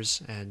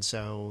brothers, and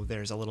so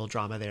there's a little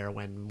drama there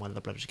when one of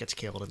the brothers gets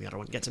killed and the other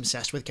one gets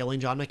obsessed with killing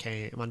John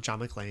McClane,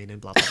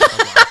 and blah blah blah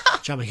blah. Blah.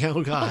 John McClane,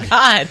 oh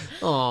god,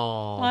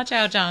 oh, watch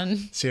out, John.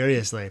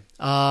 Seriously.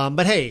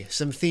 But hey,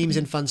 some themes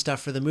and fun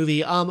stuff for the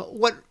movie.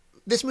 What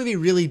this movie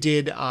really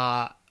did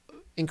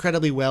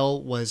incredibly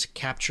well was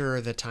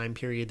capture the time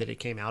period that it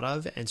came out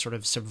of and sort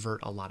of subvert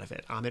a lot of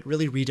it. It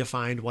really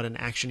redefined what an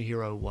action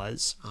hero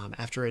was.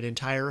 After an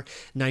entire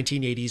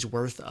 1980s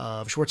worth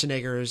of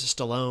Schwarzeneggers,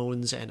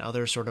 Stallones, and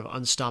other sort of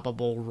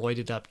unstoppable,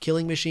 roided up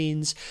killing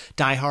machines,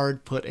 Die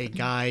Hard put a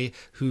guy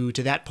who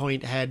to that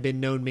point had been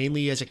known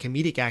mainly as a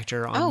comedic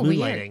actor on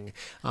Moonlighting.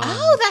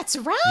 That's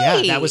right.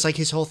 Yeah, that was like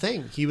his whole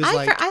thing. He was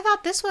I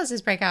thought this was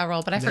his breakout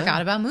role, but I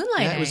forgot about Moonlighting.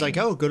 Yeah, it was like,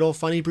 oh, good old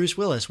funny Bruce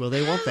Willis. Will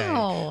they, won't they?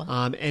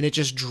 And it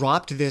just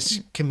dropped this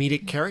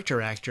comedic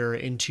character actor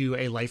into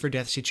a life or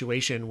death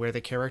situation where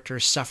the character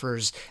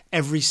suffers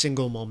every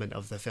single moment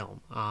of the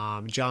film.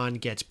 John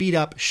gets beat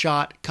up,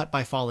 shot, cut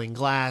by falling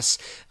glass,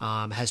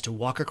 has to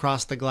walk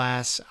across the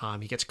glass.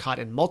 He gets caught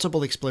in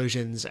multiple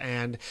explosions,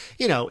 and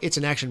it's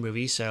an action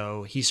movie,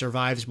 so he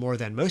survives more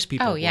than most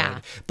people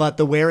would. But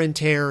the wear and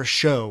tear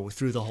show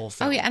through the whole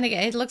film. Oh yeah, and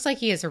it looks like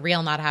he is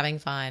real not having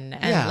fun.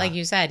 And like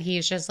you said,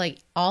 he's just like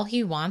all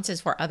he wants is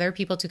for other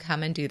people to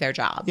come and do their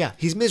job. Yeah,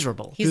 he's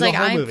miserable. He's like,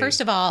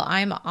 first of all,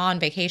 I'm on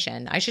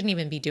vacation. I shouldn't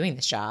even be doing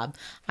this job.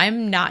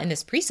 I'm not in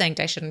this precinct.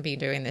 I shouldn't be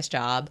doing this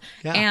job.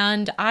 Yeah.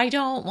 And I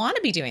don't want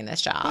to be doing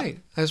this job. Right.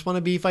 I just want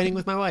to be fighting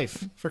with my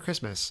wife for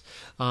Christmas.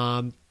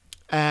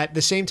 At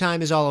the same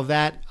time as all of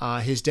that,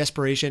 his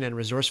desperation and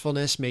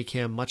resourcefulness make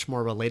him much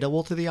more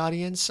relatable to the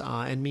audience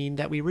and mean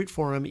that we root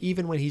for him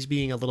even when he's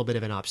being a little bit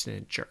of an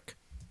obstinate jerk.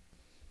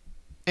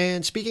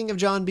 And speaking of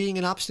John being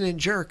an obstinate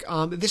jerk,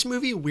 this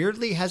movie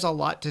weirdly has a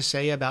lot to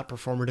say about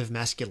performative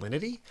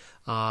masculinity.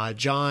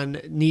 John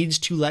needs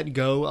to let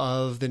go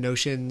of the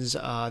notions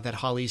that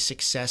Holly's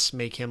success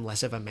make him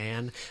less of a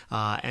man,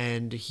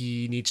 and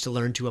he needs to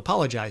learn to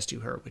apologize to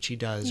her, which he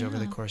does over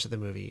the course of the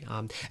movie.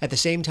 At the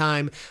same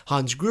time,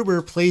 Hans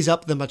Gruber plays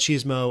up the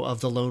machismo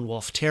of the lone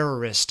wolf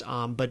terrorist,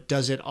 but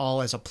does it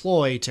all as a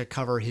ploy to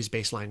cover his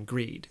baseline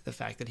greed, the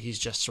fact that he's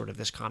just sort of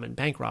this common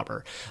bank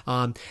robber.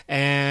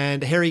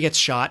 And Harry gets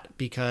shot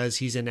because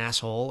he's an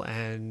asshole,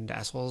 and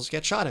assholes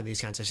get shot in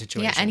these kinds of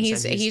situations. Yeah, and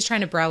he's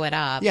trying to bro it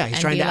up. Yeah, he's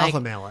trying to alpha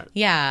male it.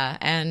 Yeah,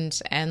 and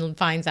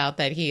finds out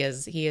that he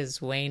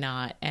is way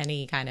not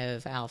any kind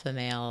of alpha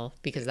male,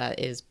 because that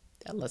is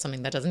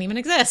something that doesn't even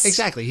exist.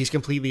 Exactly. He's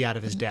completely out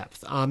of his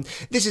depth.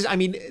 This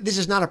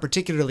is not a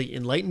particularly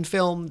enlightened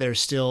film. There's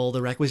still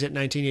the requisite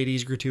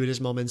 1980s gratuitous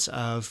moments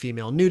of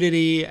female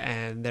nudity,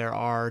 and there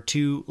are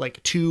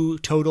two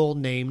total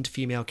named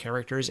female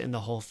characters in the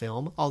whole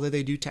film, although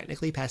they do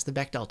technically pass the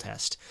Bechdel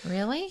test.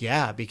 Really?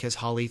 Yeah, because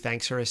Holly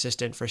thanks her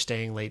assistant for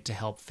staying late to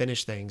help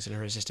finish things, and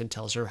her assistant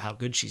tells her how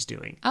good she's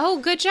doing.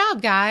 Oh, good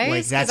job, guys.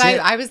 Like, that's it.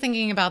 I was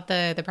thinking about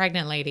the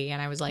pregnant lady,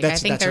 and I was like,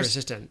 That's I think her there's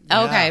assistant.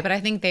 Oh, Yeah. okay, but I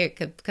think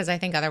because I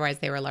think otherwise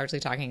they were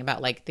largely talking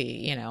about like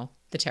the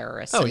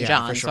terrorists and yeah,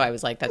 John. for sure. So I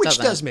was like, that Which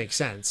doesn't. does make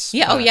sense.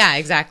 Yeah. Oh, yeah.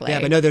 Exactly. Yeah,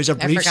 but no, there's a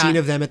I brief forgot. scene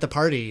of them at the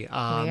party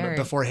Weird.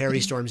 before Harry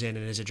storms in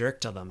and is a jerk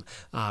to them,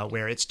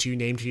 where it's two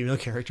named female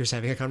characters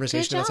having a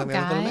conversation about job, something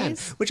other than a man,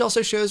 guys. which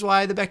also shows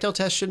why the Bechdel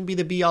test shouldn't be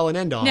the be-all and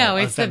end-all. No,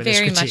 of it's the feminist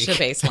very critique. much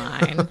the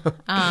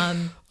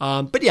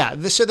baseline. But yeah,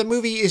 so the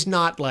movie is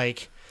not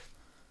like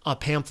a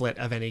pamphlet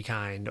of any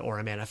kind or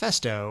a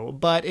manifesto,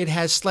 but it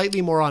has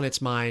slightly more on its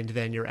mind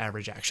than your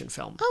average action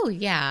film. Oh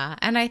yeah,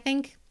 and I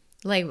think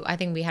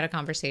we had a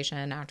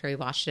conversation after we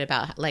watched it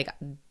about like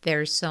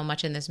there's so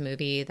much in this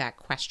movie that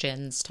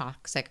questions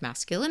toxic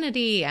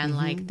masculinity and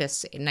like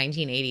this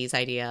 1980s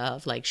idea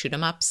of like shoot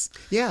 'em ups.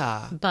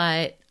 Yeah.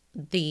 But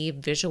the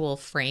visual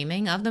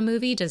framing of the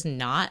movie does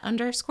not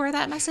underscore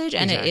that message,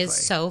 and it is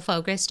Exactly. so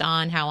focused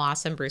on how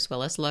awesome Bruce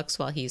Willis looks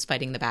while he's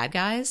fighting the bad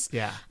guys.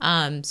 Yeah.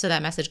 So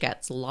that message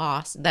gets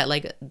lost. That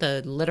like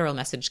the literal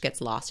message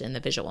gets lost in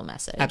the visual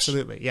message.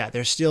 Absolutely. Yeah,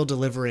 they're still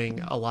delivering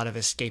a lot of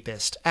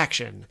escapist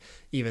action,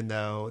 even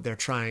though they're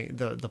trying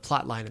the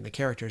plot line and the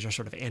characters are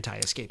sort of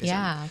anti-escapism.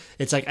 Yeah.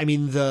 It's like, I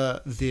mean,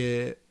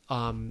 the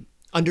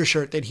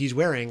undershirt that he's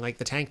wearing, like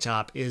the tank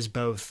top, is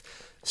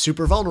both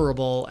super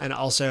vulnerable and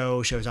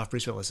also shows off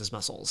Bruce Willis's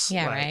muscles.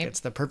 Yeah, like, right.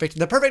 It's the perfect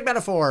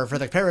metaphor for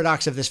the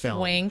paradox of this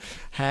film. Wink.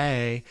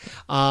 Hey.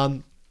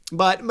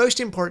 But most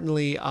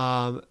importantly,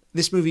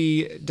 this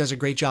movie does a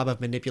great job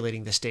of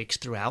manipulating the stakes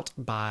throughout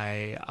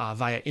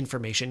via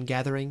information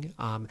gathering.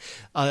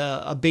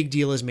 A big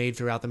deal is made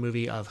throughout the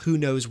movie of who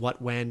knows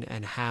what, when,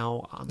 and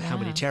how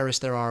many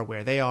terrorists there are,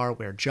 where they are,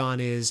 where John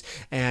is,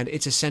 and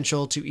it's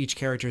essential to each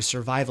character's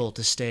survival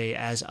to stay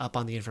as up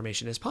on the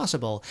information as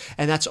possible.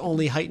 And that's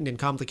only heightened and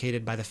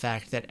complicated by the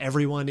fact that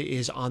everyone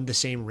is on the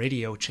same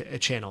radio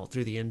channel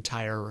through the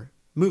entire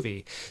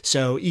movie.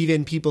 So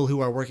even people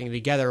who are working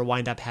together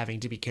wind up having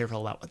to be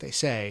careful about what they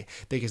say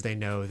because they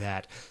know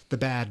that the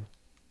bad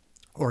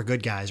or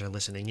good guys are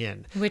listening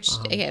in. Which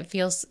it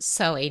feels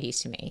so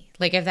 80s to me.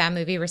 Like if that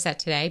movie were set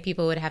today,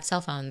 people would have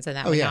cell phones and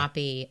that would not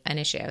be an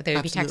issue. They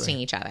would be texting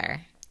each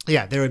other.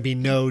 Yeah, there would be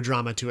no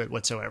drama to it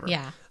whatsoever.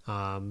 Yeah.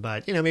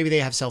 But, maybe they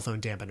have cell phone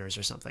dampeners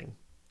or something.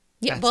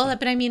 Yeah,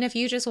 but I mean, if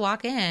you just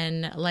walk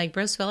in, like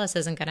Bruce Willis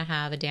isn't going to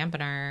have a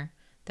dampener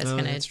that's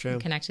going to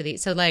connect to the...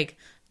 So like,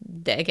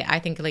 I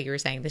think like you were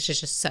saying, this is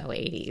just so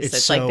 80s.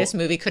 It's like this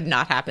movie could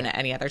not happen at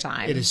any other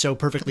time. It is so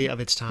perfectly of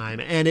its time.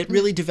 And it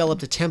really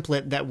developed a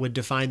template that would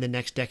define the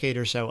next decade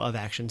or so of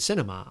action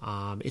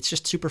cinema. It's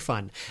just super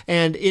fun.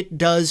 And it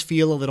does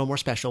feel a little more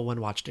special when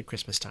watched at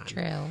Christmas time.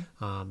 True.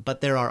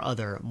 But there are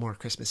other more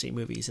Christmassy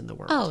movies in the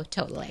world. Oh,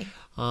 totally.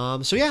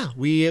 So yeah,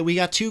 we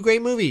got two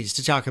great movies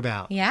to talk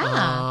about. Yeah.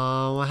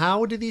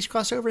 How do these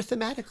cross over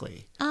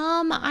thematically?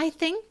 I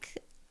think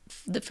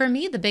for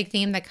me, the big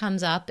theme that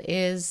comes up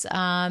is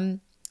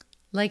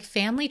like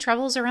family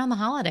troubles around the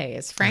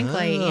holidays,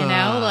 frankly.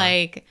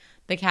 Like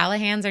the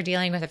Callahans are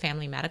dealing with a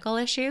family medical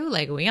issue.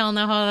 Like we all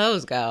know how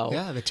those go.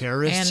 Yeah, the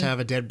terrorists have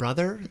a dead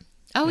brother.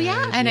 Oh,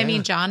 yeah. And I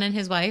mean, John and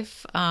his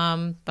wife,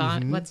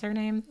 what's her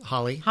name?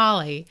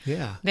 Holly.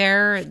 Yeah.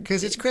 They're...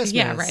 Because it's Christmas.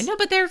 Yeah, right. No,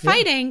 but they're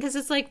fighting because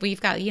it's like,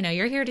 we've got,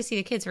 you're here to see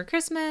the kids for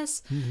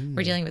Christmas.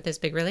 We're dealing with this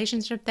big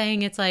relationship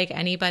thing. It's like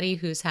anybody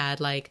who's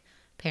had like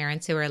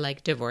parents who are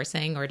like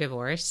divorcing or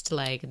divorced,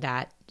 like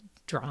that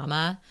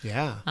drama.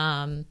 Yeah.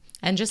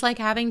 And just like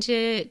having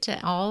to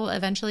all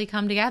eventually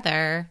come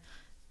together.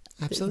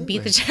 Absolutely.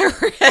 Beat the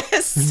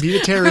terrorists. Be the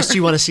terrorists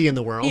you want to see in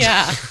the world.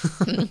 Yeah.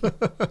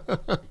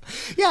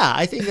 Yeah,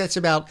 I think that's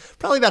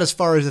probably about as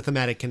far as the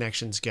thematic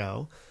connections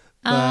go.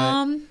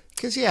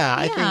 Because,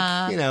 I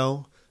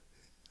think,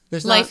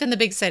 there's Life in the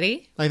big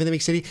city. Life in the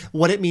big city.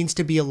 What it means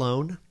to be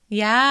alone.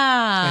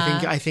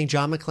 Yeah. I think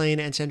John McClane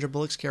and Sandra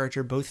Bullock's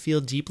character both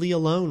feel deeply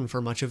alone for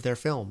much of their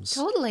films.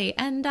 Totally.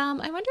 And I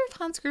wonder if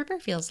Hans Gruber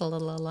feels a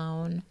little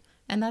alone.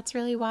 And that's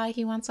really why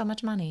he wants so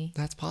much money.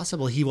 That's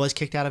possible. He was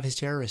kicked out of his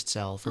terrorist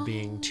cell for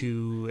being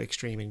too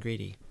extreme and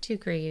greedy. Too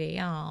greedy.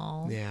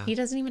 Oh. Yeah. He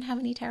doesn't even have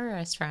any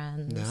terrorist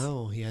friends.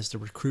 No, he has to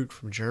recruit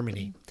from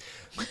Germany.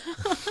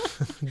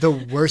 The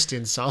worst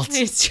insult.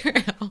 It's true.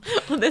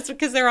 Well, that's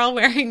because they're all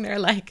wearing their,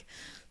 like,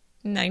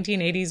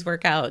 1980s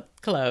workout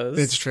clothes.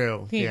 It's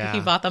true. He Yeah.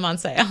 bought them on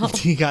sale.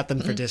 He got them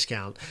for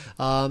discount.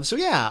 So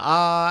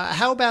yeah,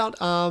 how about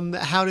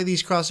how do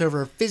these cross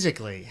over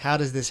physically? How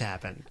does this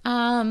happen?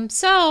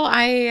 So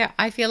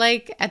I feel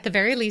like at the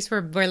very least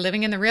we're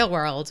living in the real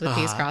world with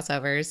these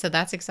crossovers, so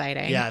that's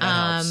exciting. Yeah,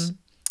 that helps.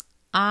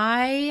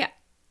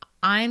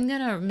 I'm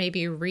gonna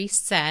maybe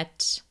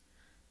reset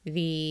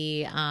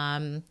the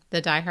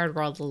Die Hard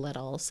world a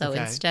little. So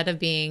Okay. instead of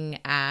being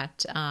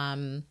at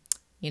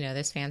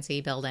this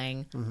fancy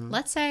building, Mm-hmm.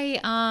 let's say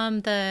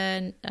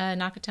the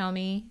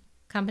Nakatomi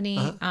company.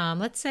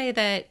 Let's say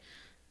that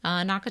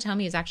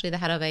Nakatomi is actually the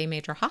head of a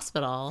major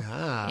hospital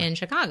in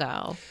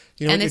Chicago.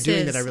 You know And what this you're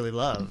doing is- that I really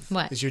love?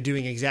 What? Is you're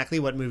doing exactly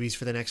what movies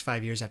for the next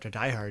 5 years after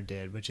Die Hard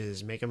did, which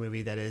is make a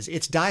movie that is,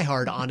 it's Die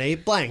Hard on a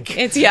blank.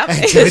 It's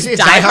It's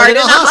Die Hard in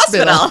a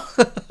hospital.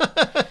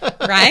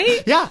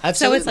 Right? Yeah, absolutely.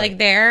 So it's like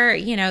their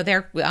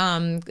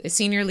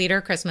senior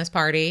leader Christmas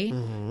party,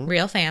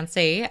 real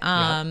fancy.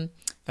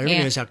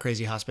 Everybody knows how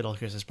crazy hospital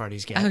Christmas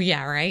parties get. Oh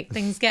yeah, right.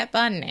 Things get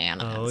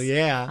bananas. Oh,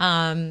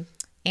 yeah.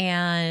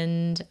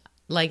 And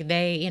like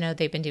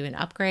they've been doing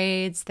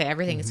upgrades.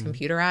 Everything is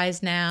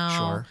computerized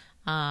now.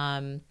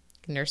 Sure.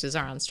 Nurses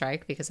are on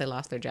strike because they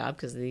lost their job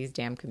because of these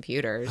damn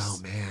computers. Oh,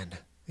 man.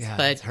 Yeah,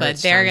 but it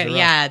hurts. they're Sounds gonna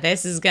rough.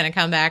 this is gonna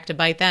come back to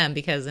bite them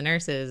because the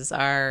nurses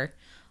are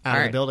Out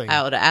of the building.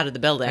 out of the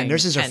building. And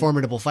nurses are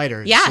formidable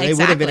fighters. Yeah, so they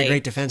would have been a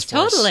great defense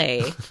force.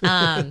 Totally.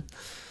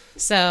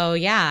 So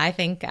yeah, I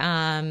think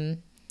Hans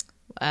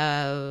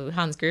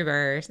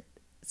Gruber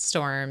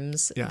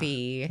storms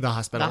the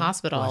hospital.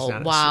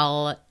 Well,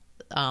 while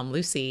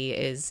Lucy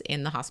is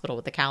in the hospital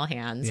with the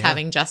Callahans,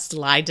 having just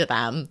lied to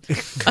them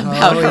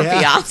about her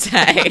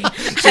fiance.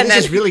 So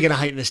this is really going to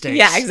heighten the stakes.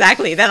 Yeah,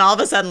 exactly. Then all of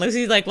a sudden,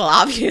 Lucy's like, "Well,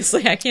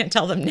 obviously, I can't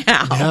tell them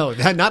now." No,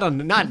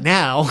 not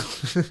now.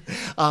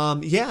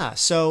 Yeah.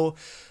 So,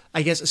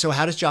 I guess so.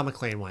 How does John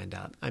McClane wind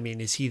up? I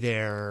mean, is he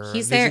there?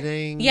 He's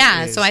visiting? there.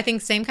 Yeah. So I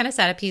think same kind of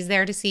setup. He's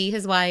there to see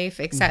his wife,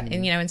 except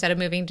and, instead of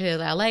moving to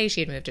LA,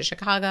 she had moved to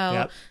Chicago.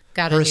 Yep.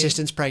 Got Her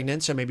assistant's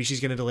pregnant, so maybe she's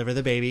going to deliver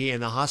the baby in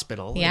the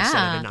hospital instead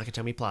of in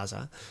Nakatomi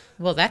Plaza.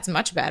 Well, that's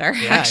much better.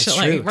 Yeah, it's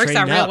actually, true. Works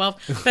out Trained real up. well.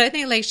 But I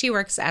think like she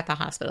works at the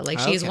hospital. Like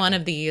she's Okay. one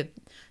of the.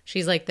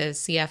 She's like the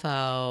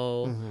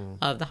CFO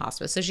of the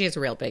hospital, so she has a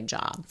real big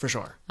job. For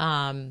sure.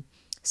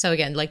 So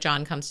again, like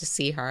John comes to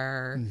see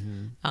her,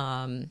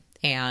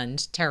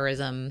 and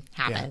terrorism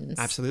happens.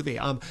 Yeah, absolutely.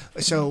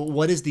 So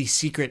what is the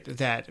secret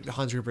that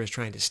Hans Gruber is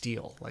trying to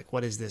steal? Like,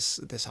 what is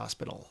this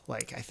hospital?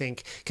 Like, I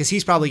think, because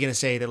he's probably going to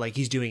say that, like,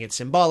 he's doing it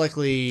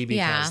symbolically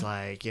because,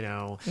 like,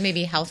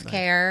 Maybe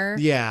healthcare.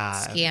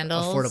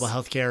 Scandals. Affordable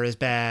healthcare is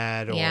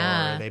bad, or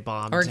they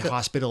bombed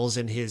hospitals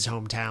in his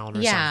hometown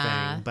or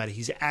something. But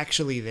he's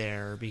actually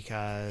there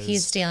because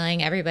he's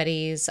stealing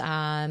everybody's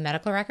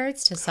medical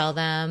records to sell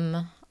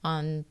them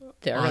on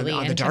the early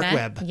on the internet. dark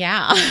web.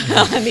 Yeah,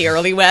 on the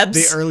early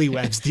webs. The early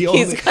webs,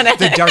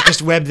 the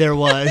darkest web there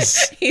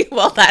was.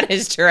 Well, that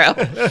is true.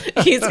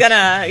 He's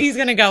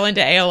gonna go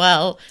into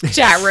AOL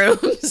chat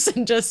rooms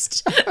and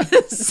just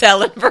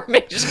sell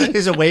information.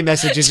 His away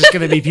message is just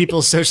going to be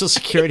people's social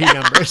security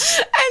numbers.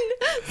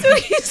 And so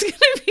he's going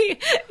to be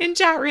in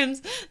chat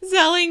rooms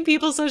selling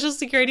people's social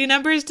security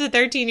numbers to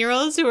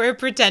 13-year-olds who are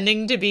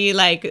pretending to be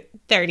like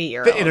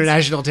 30-year-olds. The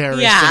international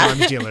terrorists and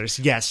arms dealers.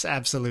 Yes,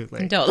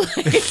 absolutely. Totally.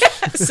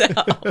 So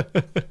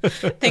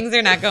things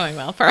are not going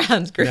well for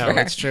Hans Gruber.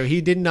 No, it's true.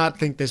 He did not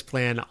think this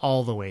plan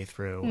all the way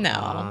through.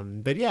 No.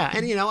 But yeah,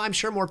 and I'm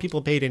sure more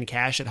people paid in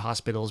cash at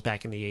hospitals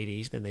back in the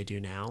 80s than they do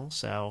now.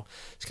 So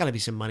there's got to be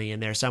some money in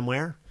there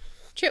somewhere.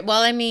 True.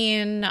 Well, I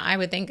mean, I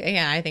would think,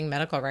 I think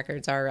medical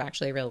records are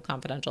actually real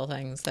confidential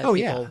things that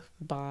people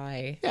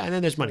buy. Yeah, and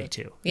then there's money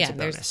too. It's a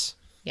bonus.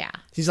 Yeah.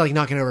 He's like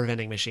knocking over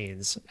vending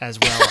machines as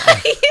well.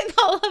 And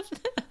all of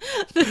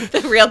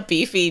the real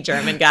beefy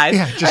German guys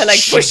just are like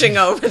pushing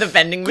over the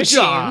vending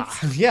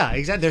machines. Yeah,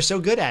 exactly. They're so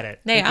good at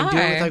it. They can do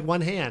it with are. like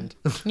one hand.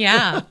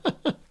 Yeah.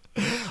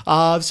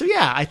 So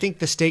yeah, I think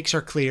the stakes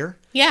are clear.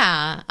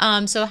 Yeah.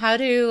 So how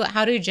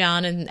do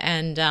John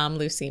and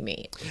Lucy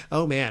meet?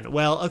 Oh man.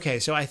 Well, okay.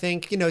 So I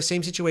think,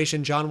 same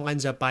situation. John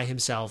winds up by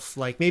himself,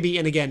 like maybe,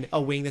 and again, a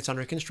wing that's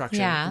under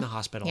construction in the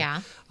hospital.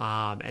 Yeah.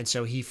 And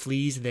so he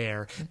flees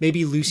there.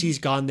 Maybe Lucy's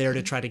gone there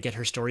to try to get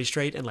her story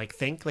straight and like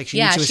think like she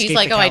needs to escape she's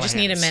like, the I just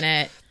need a Callahans."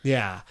 minute.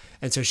 Yeah.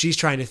 And so she's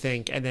trying to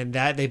think, and then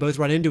they both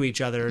run into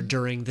each other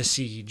during the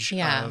siege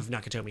of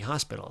Nakatomi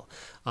Hospital.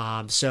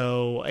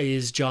 So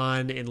is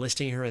John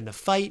enlisting her in the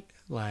fight?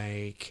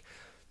 Like,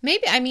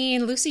 Maybe, I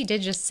mean, Lucy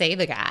did just say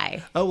the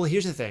guy. Oh, well,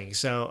 here's the thing.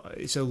 So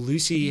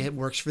Lucy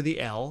works for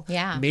the L.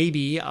 Yeah.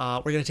 Maybe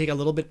we're going to take a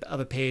little bit of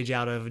a page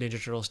out of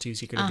Ninja Turtles 2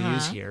 Secret of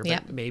Ooze here.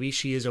 Yep. But maybe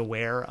she is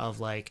aware of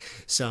like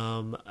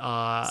some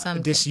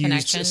disused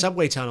connection.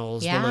 subway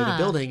tunnels below the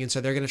building. And so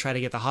they're going to try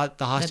to get the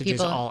hostages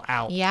people- all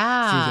out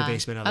through the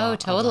basement of Oh, of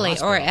totally.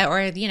 the Or,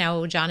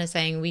 hospital. John is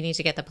saying we need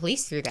to get the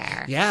police through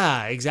there.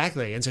 Yeah,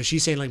 exactly. And so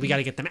she's saying, like, we got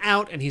to get them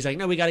out. And he's like,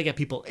 no, we got to get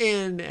people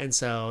in. And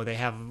so they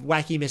have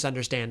wacky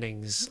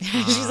misunderstandings.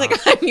 She's like,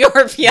 I'm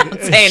your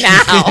fiance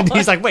now. And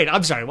he's like, wait,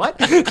 I'm sorry, what?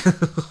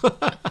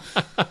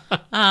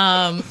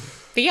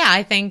 But yeah,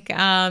 I think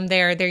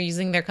they're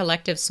using their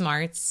collective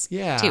smarts to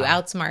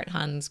outsmart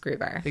Hans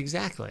Gruber.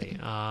 Exactly.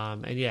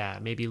 And yeah,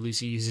 maybe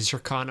Lucy uses her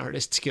con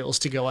artist skills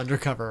to go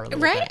undercover a little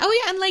Right? bit.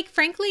 Oh, yeah. And like,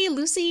 frankly,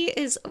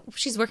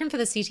 she's working for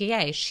the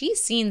CTA.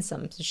 She's seen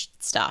some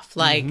stuff.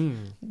 Like,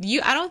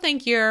 I don't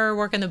think you're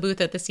working the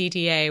booth at the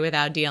CTA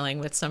without dealing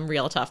with some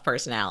real tough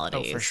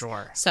personalities. Oh, for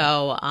sure.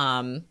 So,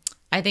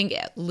 I think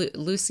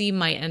Lucy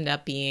might end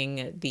up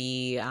being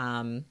the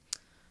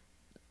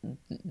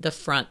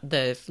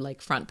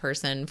front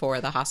person for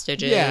the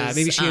hostages. Yeah,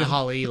 maybe she and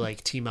Holly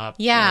like team up.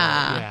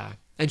 Yeah. Yeah.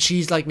 And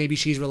she's like, maybe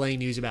she's relaying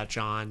news about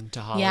John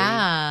to Holly.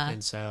 Yeah.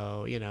 And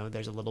so,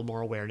 there's a little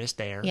more awareness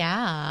there.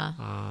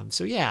 Yeah.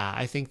 So yeah,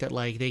 I think that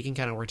like they can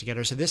kind of work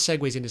together. So this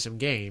segues into some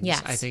games.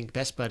 Yes. I think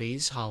best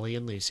buddies, Holly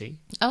and Lucy.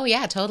 Oh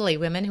yeah, totally.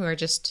 Women who are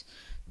just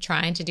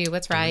trying to do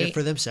what's Doing right it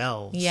for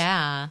themselves.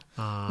 Yeah.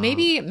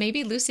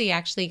 Maybe Lucy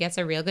actually gets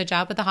a real good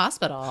job at the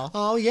hospital.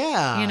 Oh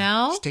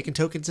yeah. She's taking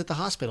tokens at the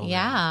hospital.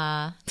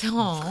 Yeah.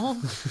 Oh.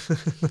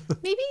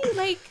 Maybe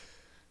like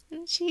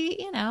she,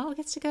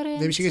 gets to go to.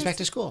 Maybe she goes back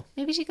to school.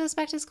 Maybe she goes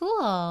back to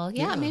school.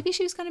 Yeah. Maybe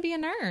she was going to be a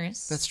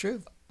nurse. That's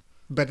true.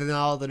 But didn't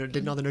all the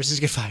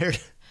nurses get fired?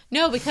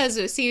 No, because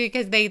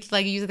they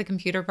like use the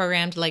computer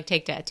program to like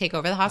take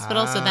over the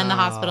hospital. So then the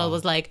hospital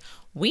was like,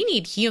 we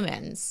need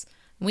humans.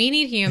 We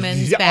need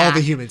humans back. All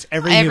the humans.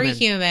 Every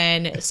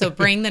human. So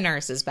bring the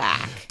nurses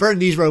back. Burn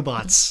these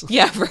robots.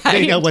 Yeah, right.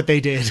 They know what they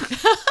did.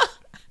 Just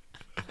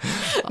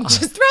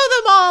throw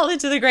them all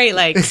into the Great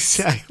Lakes.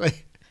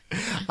 Exactly.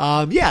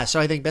 So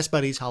I think best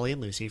buddies, Holly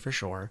and Lucy, for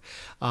sure.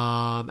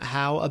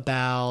 How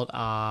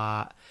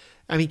about...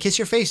 Kiss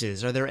Your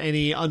Faces. Are there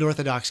any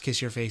unorthodox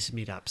Kiss Your Face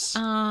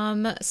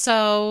meetups?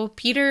 So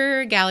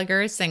Peter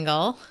Gallagher is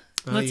single.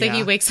 Let's say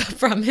he wakes up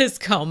from his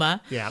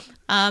coma. Yeah.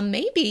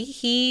 Maybe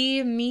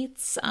he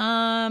meets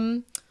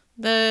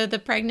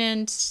the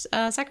pregnant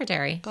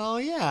secretary. Oh,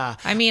 yeah.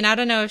 I mean, I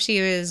don't know if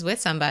she was with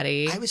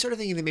somebody. I was sort of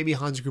thinking that maybe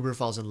Hans Gruber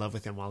falls in love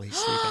with him while he's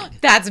sleeping.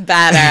 That's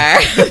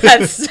better.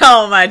 That's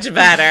so much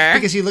better.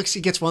 Because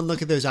he gets one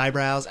look at those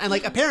eyebrows. And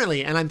like,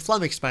 apparently, and I'm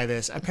flummoxed by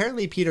this,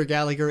 apparently Peter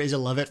Gallagher is a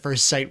love at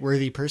first sight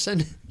worthy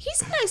person.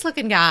 He's a nice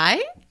looking guy.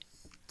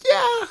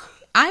 Yeah.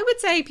 I would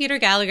say Peter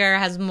Gallagher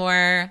has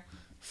more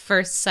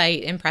first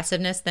sight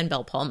impressiveness than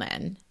Bill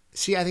Pullman.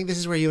 See, I think this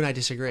is where you and I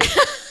disagree.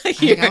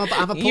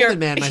 I'm a Pullman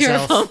man myself. You're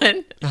a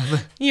Pullman.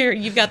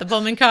 You've got the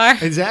Pullman car.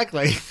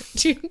 Exactly.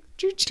 Choo,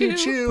 choo, choo.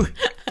 Choo.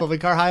 Pullman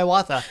car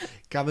Hiawatha.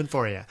 Coming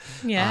for you.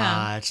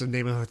 Yeah. It's the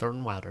name of a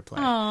Thornton Wilder play.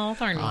 Oh,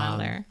 Thornton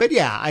Wilder. But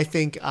yeah, I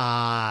think...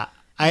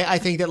 I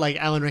think that like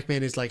Alan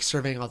Rickman is like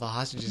serving all the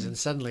hostages, and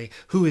suddenly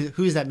who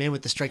is that man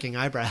with the striking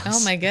eyebrows?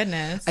 Oh my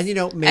goodness! And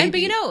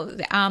maybe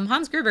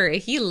Hans Gruber,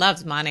 he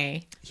loves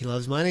money. He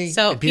loves money.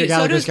 So and Peter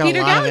does Peter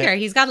Gallagher.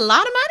 He's got a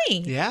lot of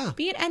money. Yeah.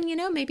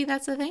 And maybe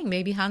that's the thing.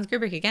 Maybe Hans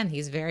Gruber again.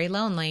 He's very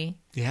lonely.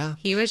 Yeah.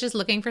 He was just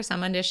looking for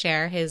someone to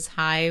share his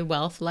high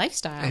wealth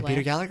lifestyle and with.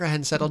 Peter Gallagher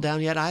hadn't settled down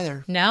yet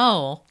either.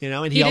 No.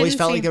 And he always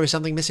felt like there was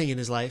something missing in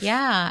his life.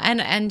 Yeah,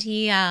 and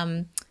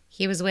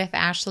he was with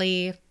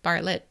Ashley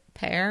Bartlett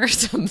Pear or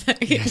something.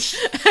 Yes.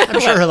 I'm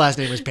sure her last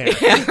name was Pear.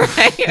 Yeah,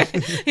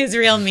 right. His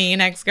real mean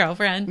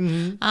ex-girlfriend.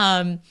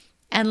 Mm-hmm.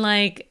 And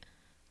like,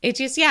 it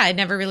just, it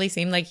never really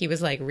seemed like he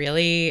was like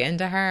really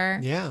into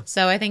her. Yeah.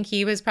 So I think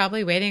he was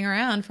probably waiting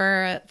around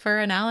for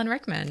an Alan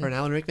Rickman. For an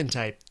Alan Rickman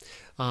type.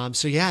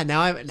 So yeah,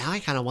 now I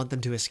kind of want them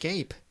to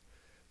escape.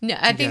 No,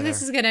 I think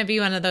this is going to be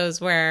one of those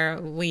where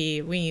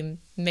we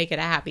make it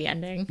a happy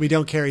ending. We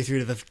don't carry through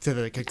to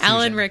the conclusion.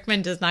 Alan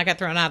Rickman does not get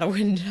thrown out a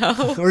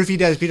window. Or if he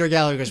does, Peter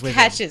Gallagher's with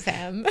catches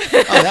him. Oh,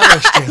 that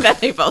works too. And then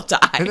they both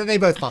die. And then they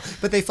both fall,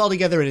 but they fall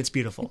together and it's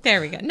beautiful.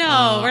 There we go.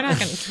 No, we're not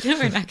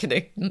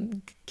going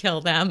to kill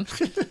them.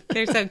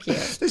 They're so cute.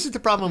 This is the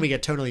problem when we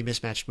get totally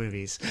mismatched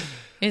movies.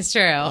 It's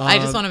true. I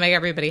just want to make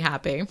everybody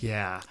happy.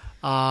 Yeah.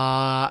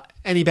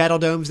 Any battle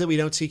domes that we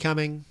don't see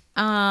coming?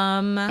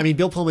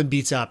 Bill Pullman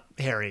beats up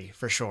Harry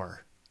for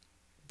sure.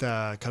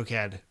 The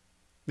cokehead,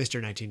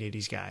 Mr.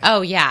 1980s guy.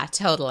 Oh yeah,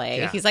 totally.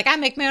 Yeah. He's like, I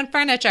make my own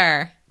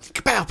furniture.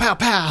 Pow, pow,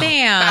 pow.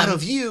 Bam. Out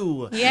of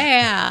you.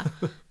 Yeah.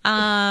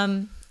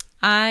 I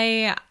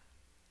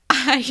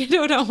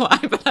don't know why,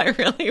 but I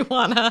really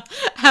want to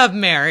have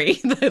Mary,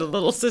 the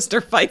little sister,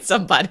 fight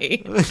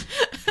somebody.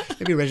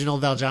 Maybe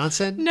Reginald Val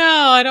Johnson?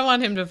 No, I don't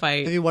want him to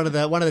fight. Maybe one of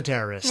the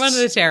terrorists. One of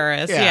the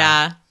terrorists,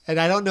 yeah. And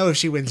I don't know if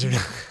she wins or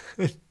not.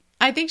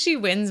 I think she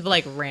wins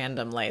like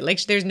randomly.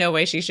 Like there's no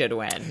way she should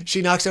win.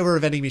 She knocks over a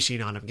vending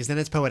machine on him because then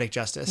it's poetic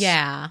justice.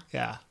 Yeah.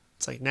 Yeah.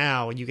 It's like,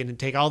 now you can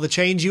take all the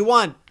change you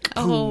want.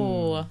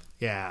 Oh.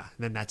 Yeah.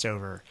 And then that's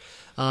over.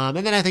 And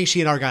then I think she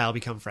and Argyle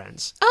become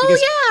friends. Oh,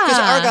 Because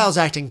yeah. Argyle's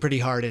acting pretty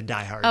hard in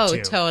Die Hard, Oh,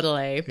 too.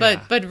 totally.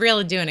 Yeah. But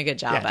really doing a good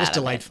job Yeah, at just it.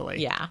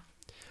 delightfully. Yeah.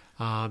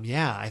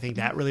 Yeah, I think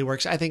that really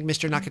works. I think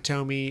Mr.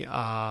 Nakatomi,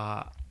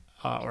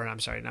 or I'm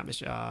sorry, not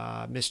Mr.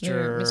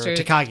 Mr.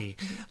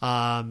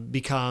 Takagi,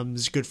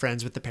 becomes good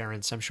friends with the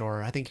parents, I'm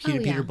sure. I think he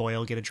and Peter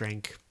Boyle get a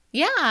drink.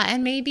 Yeah,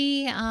 and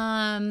maybe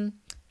Mr.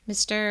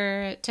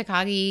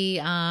 Takagi,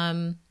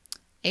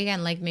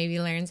 again, like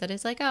maybe learns that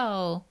it's like,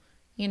 oh,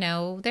 you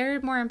know, there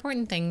are more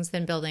important things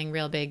than building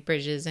real big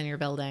bridges in your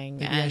building.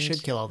 Maybe I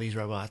should kill all these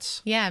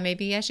robots. Yeah,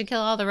 maybe I should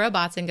kill all the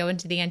robots and go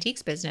into the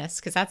antiques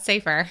business because that's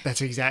safer.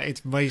 That's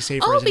it's way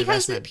safer as an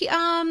investment.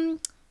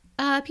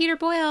 Peter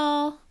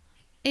Boyle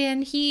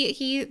and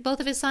he both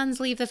of his sons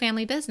leave the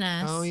family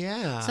business. Oh,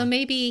 yeah. So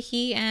maybe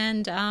he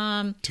and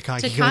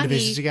Takagi go into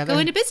business together? Go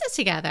into business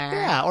together.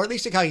 Yeah, or at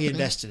least Takagi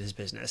invests in his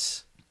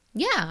business.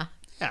 Yeah.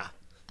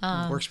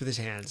 Yeah. Works with his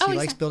hands. Oh, he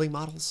likes building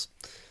models.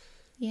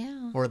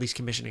 Yeah. Or at least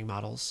commissioning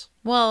models.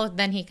 Well,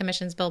 then he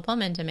commissions Bill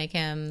Pullman to make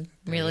him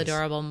real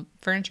adorable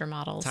furniture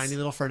models. Tiny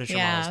little furniture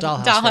models.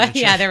 Dollhouse furniture.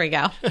 Yeah, there we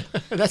go.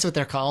 That's what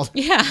they're called.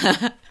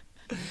 Yeah.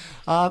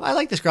 I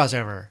like this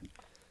crossover.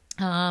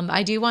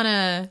 I do want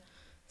to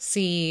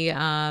see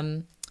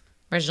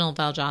Reginald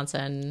Bell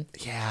Johnson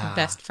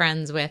best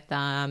friends with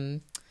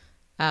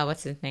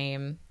what's his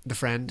name? The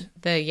friend?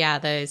 The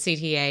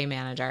CTA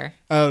manager.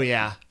 Oh,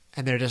 yeah.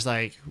 And they're just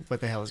like,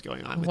 what the hell is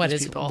going on with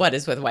these people? What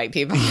is with white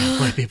people?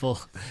 White people.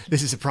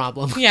 This is a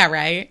problem. Yeah,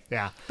 right?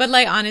 Yeah. But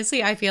like,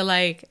 honestly, I feel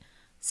like,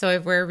 so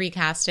if we're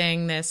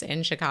recasting this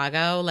in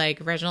Chicago,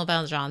 like Reginald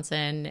Bell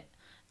Johnson,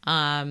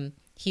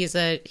 he's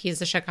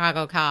a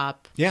Chicago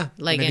cop. Yeah.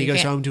 Like, and then he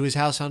goes home to his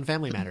house on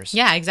Family Matters.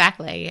 Yeah,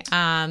 exactly.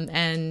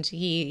 And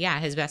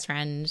his best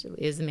friend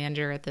is the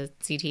manager at the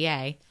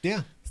CTA.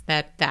 Yeah.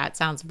 That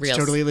sounds real. It's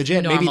totally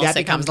legit. Maybe that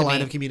becomes the line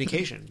me. of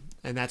communication.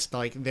 And that's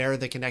like, they're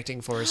the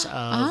connecting force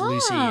of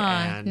Lucy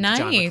and nice.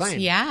 John McClane.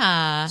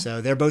 Yeah.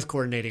 So they're both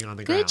coordinating on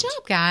the ground. Good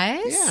job,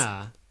 guys.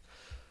 Yeah.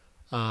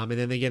 And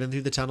then they get in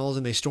through the tunnels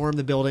and they storm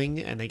the building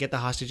and they get the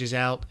hostages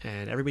out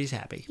and everybody's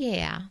happy.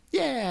 Yeah.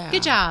 Yeah.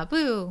 Good job.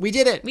 Woo. We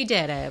did it. We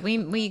did it. We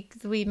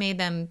made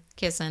them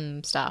kiss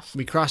and stuff.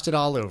 We crossed it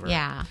all over.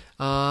 Yeah.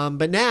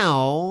 But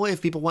now,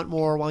 if people want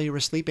more while you were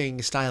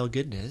sleeping style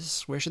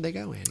goodness, where should they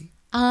go, Annie?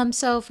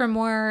 So for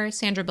more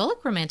Sandra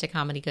Bullock romantic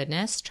comedy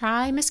goodness,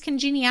 try Miss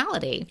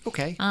Congeniality.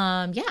 Okay.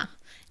 Yeah.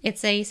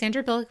 It's a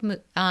Sandra Bullock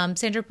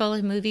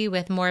movie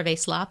with more of a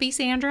sloppy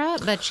Sandra,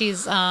 but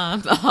she's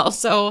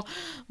also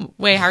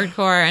way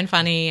hardcore and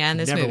funny. And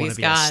this Never movie's want to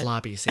be got a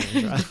sloppy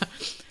Sandra.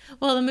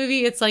 well, the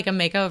movie it's like a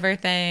makeover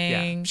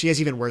thing. Yeah. She has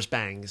even worse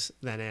bangs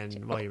than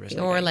in While You Were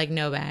Sleeping. Or like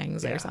no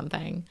bangs or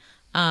something.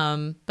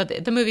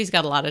 But the movie's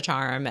got a lot of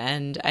charm,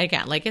 and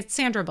again, like it's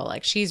Sandra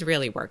Bullock. She's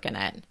really working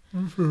it.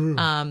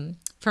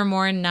 For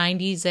more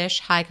 90s-ish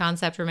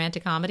high-concept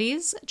romantic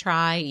comedies,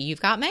 try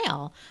You've Got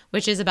Mail,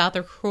 which is about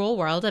the cruel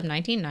world of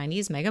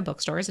 1990s mega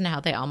bookstores and how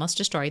they almost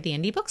destroyed the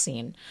indie book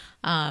scene.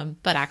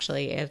 But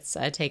actually, it's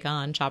a take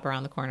on Shop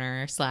Around the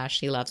Corner /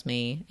 She Loves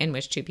Me, in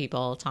which two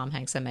people, Tom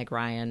Hanks and Meg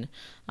Ryan,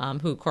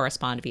 who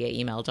correspond via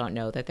email, don't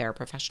know that they're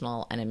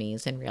professional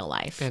enemies in real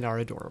life. And are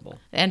adorable.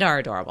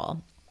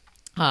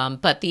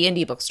 But the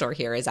indie bookstore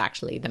here is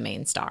actually the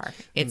main star.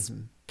 It's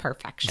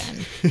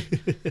perfection.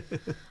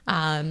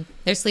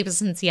 There's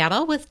Sleepless in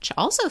Seattle, which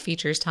also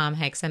features Tom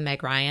Hanks and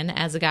Meg Ryan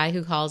as a guy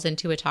who calls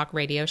into a talk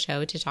radio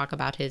show to talk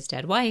about his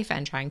dead wife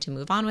and trying to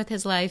move on with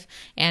his life,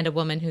 and a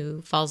woman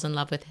who falls in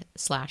love with /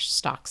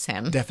 stalks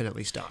him.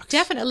 Definitely stalks.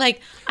 Definitely.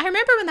 Like, I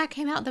remember when that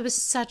came out, that was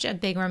such a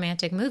big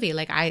romantic movie.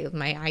 Like,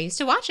 I used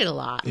to watch it a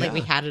lot. Like,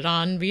 we had it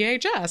on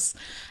VHS.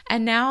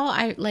 And now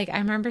I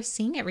remember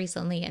seeing it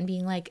recently and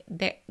being like,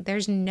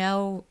 there's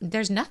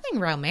nothing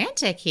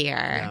romantic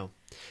here. No.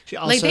 She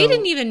also, like, they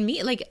didn't even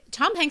meet. Like,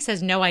 Tom Hanks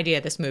has no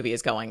idea this movie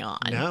is going on.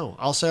 No.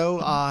 Also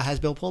has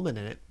Bill Pullman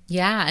in it.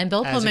 Yeah, and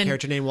Bill Pullman. As a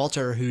character named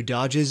Walter who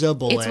dodges a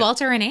bullet. It's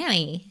Walter and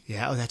Annie.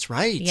 Yeah, that's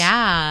right.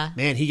 Yeah.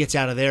 Man, he gets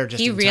out of there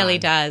just in time. He really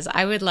does.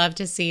 I would love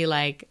to see,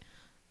 like,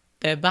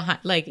 the behind,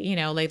 like, you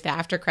know, like the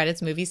after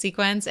credits movie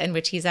sequence in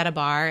which he's at a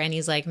bar and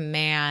he's like,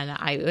 man,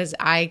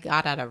 I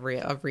got out of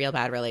a real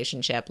bad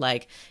relationship.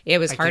 Like, it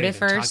was hard at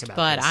first,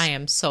 but I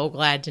am so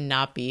glad to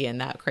not be in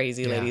that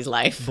crazy lady's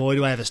life. Boy,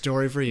 do I have a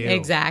story for you.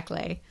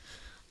 Exactly.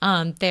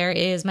 There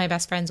is My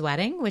Best Friend's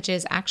Wedding, which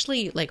is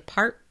actually like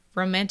part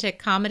romantic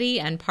comedy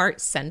and part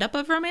send up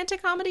of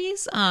romantic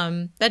comedies.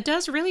 That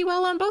does really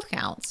well on both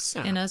counts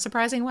in a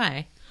surprising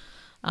way.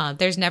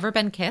 There's Never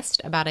Been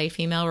Kissed, about a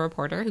female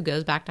reporter who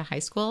goes back to high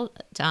school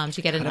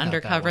to get an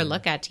undercover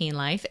look at teen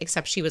life,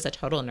 except she was a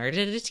total nerd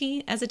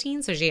as a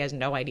teen, so she has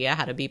no idea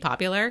how to be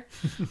popular.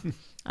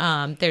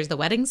 There's The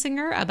Wedding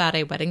Singer, about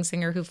a wedding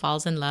singer who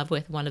falls in love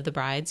with one of the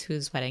brides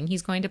whose wedding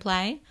he's going to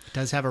play. It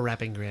does have a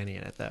rapping granny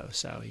in it, though,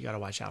 so you got to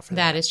watch out for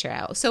that. That is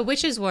true. So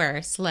which is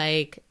worse,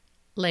 like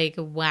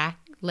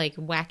like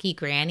Wacky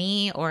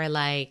Granny or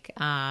like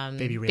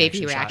Baby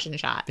Reaction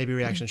Shot. Baby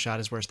Reaction Shot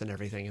is worse than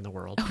everything in the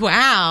world.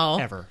 Wow.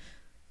 Ever.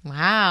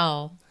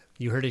 Wow.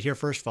 You heard it here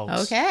first,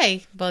 folks.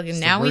 Okay. Well, It's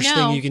now the we worst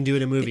know. thing you can do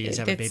in a movie is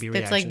have a baby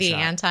reaction It's like the shot.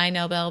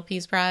 anti-Nobel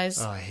Peace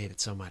Prize. Oh, I hate it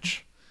so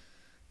much.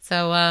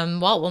 So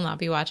Walt will not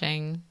be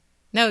watching.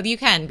 No, you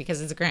can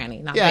because it's a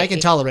granny, not Yeah, I baby. can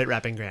tolerate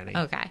rapping Granny.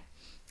 Okay.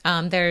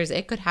 There's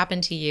It Could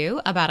Happen to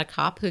You, about a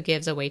cop who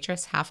gives a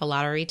waitress half a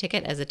lottery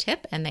ticket as a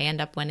tip and they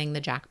end up winning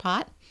the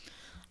jackpot.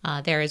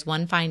 There is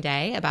One Fine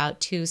Day, about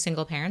two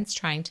single parents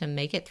trying to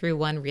make it through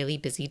one really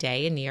busy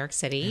day in New York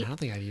City. I don't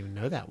think I even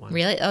know that one.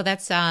 Really? Oh,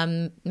 that's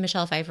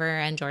Michelle Pfeiffer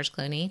and George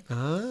Clooney.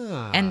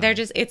 Ah. And they're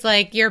just, it's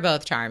like, you're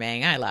both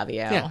charming. I love you.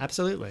 Yeah,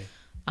 absolutely.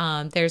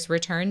 There's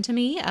Return to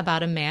Me,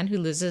 about a man who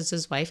loses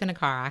his wife in a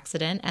car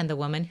accident and the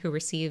woman who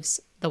receives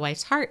the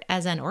wife's heart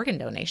as an organ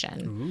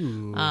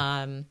donation.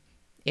 Ooh.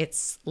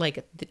 It's like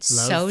Love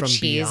so from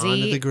cheesy.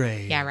 beyond the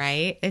grave. Yeah,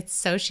 right. It's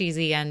so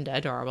cheesy and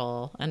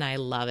adorable, and I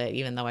love it,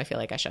 even though I feel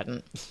like I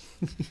shouldn't.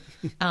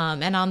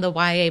 And on the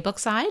YA book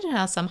side,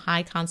 some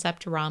high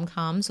concept rom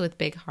coms with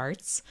big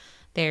hearts.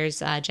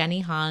 There's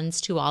Jenny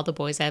Han's To All the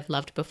Boys I've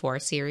Loved Before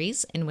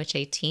series, in which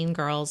a teen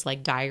girl's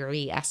like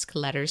diary-esque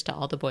letters to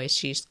all the boys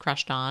she's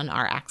crushed on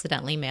are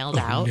accidentally mailed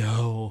out.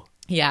 No.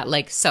 Yeah,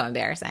 like so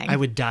embarrassing. I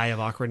would die of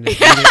awkwardness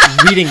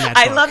reading that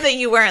book. I love that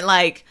you weren't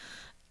like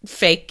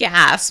fake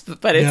gasp,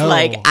 but it's No.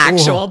 like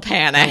actual That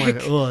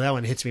panic.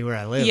 one hits me where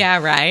I live.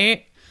 Yeah,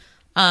 right.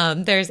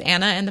 There's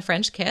Anna and the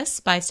French Kiss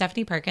by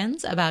Stephanie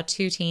Perkins, about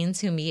two teens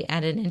who meet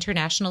at an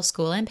international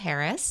school in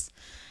Paris.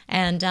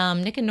 And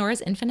Nick and Nora's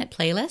Infinite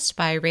Playlist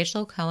by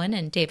Rachel Cohen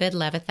and David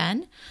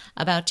Levithan,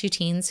 about two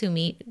teens who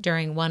meet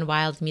during one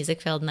wild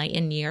music-filled night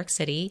in New York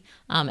City.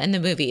 And the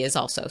movie is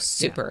also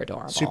super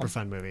adorable. Super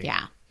fun movie.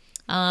 Yeah.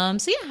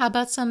 So yeah, how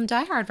about some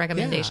Die Hard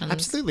recommendations? Yeah,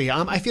 absolutely.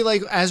 I feel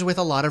like, as with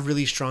a lot of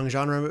really strong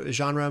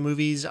genre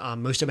movies,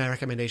 most of my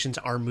recommendations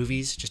are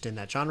movies just in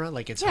that genre.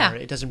 Like it's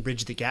hard, it doesn't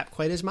bridge the gap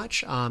quite as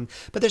much.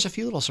 But there's a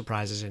few little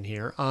surprises in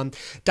here.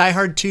 Die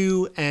Hard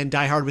 2 and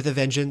Die Hard with a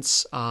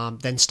Vengeance.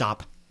 Then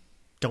stop.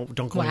 Don't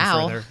go any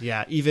further.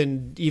 Yeah,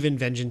 even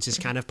Vengeance is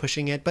kind of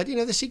pushing it, but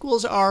the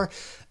sequels are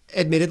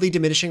admittedly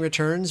diminishing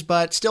returns,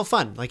 but still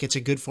fun. Like it's a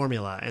good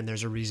formula, and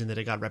there's a reason that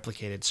it got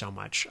replicated so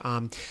much.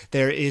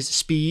 There is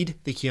Speed,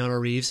 the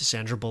Keanu Reeves,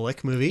 Sandra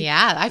Bullock movie.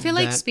 Yeah, I feel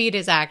like Speed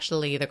is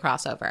actually the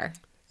crossover.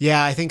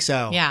 Yeah, I think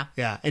so. Yeah.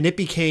 Yeah. And it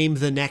became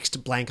the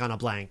next blank on a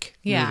blank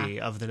movie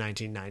of the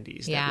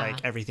 1990s. Yeah. That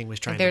like everything was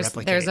trying to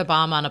replicate. There's a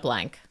bomb on a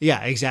blank.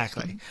 Yeah,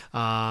 exactly.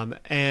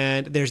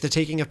 And there's The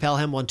Taking of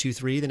Pelham 1, 2,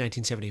 3, the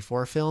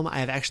 1974 film. I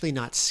have actually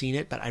not seen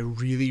it, but I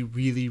really,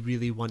 really,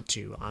 really want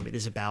to. It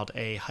is about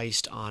a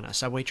heist on a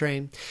subway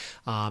train.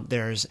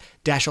 There's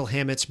Dashiell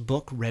Hammett's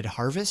book, Red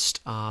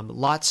Harvest.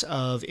 Lots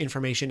of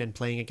information and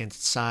playing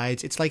against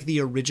sides. It's like the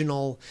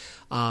original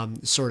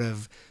sort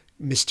of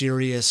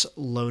mysterious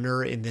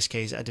loner, in this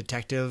case a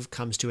detective,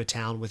 comes to a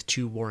town with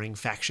two warring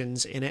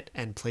factions in it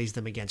and plays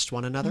them against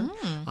one another.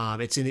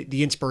 It's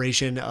the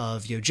inspiration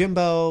of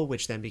Yojimbo,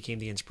 which then became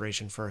the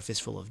inspiration for A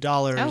Fistful of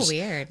Dollars. Oh,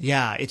 weird.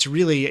 Yeah, it's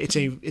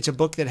a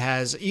book that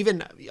has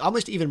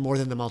almost even more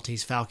than The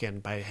Maltese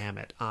Falcon by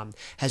Hammett,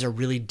 has a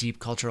really deep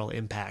cultural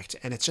impact,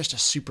 and it's just a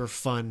super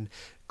fun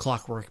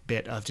clockwork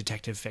bit of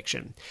detective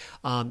fiction.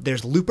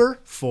 There's Looper,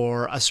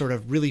 for a sort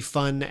of really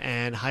fun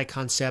and high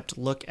concept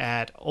look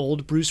at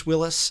old Bruce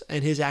Willis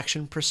and his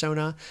action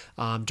persona,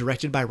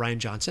 directed by Rian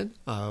Johnson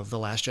of The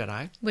Last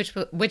Jedi.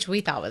 Which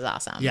we thought was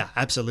awesome. Yeah,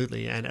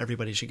 absolutely, and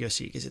everybody should go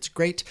see because it's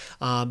great.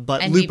 And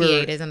Looper,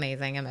 BB-8 is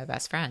amazing and my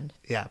best friend.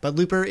 Yeah, but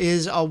Looper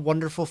is a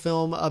wonderful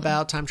film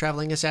about time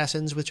traveling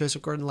assassins with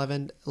Joseph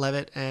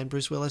Gordon-Levitt and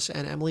Bruce Willis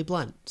and Emily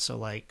Blunt. So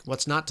like,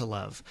 what's not to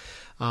love?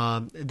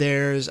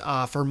 There's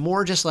for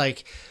more just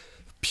like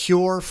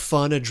pure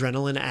fun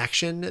adrenaline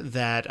action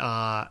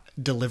that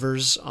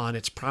delivers on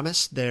its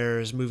promise.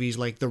 There's movies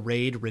like The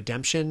Raid,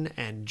 Redemption,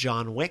 and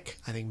John Wick.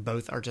 I think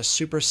both are just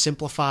super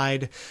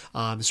simplified,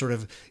 sort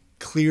of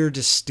clear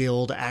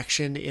distilled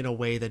action in a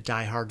way that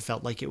Die Hard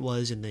felt like it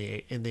was in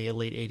the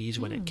late 80s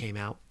when it came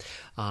out.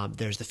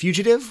 There's The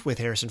Fugitive with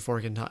Harrison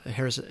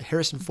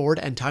Ford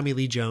and Tommy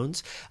Lee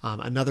Jones.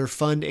 Another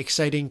fun,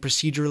 exciting,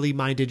 procedurally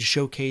minded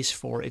showcase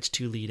for its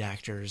two lead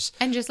actors.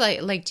 And just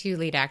like two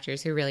lead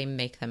actors who really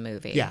make the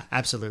movie. Yeah,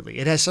 absolutely.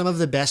 It has some of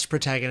the best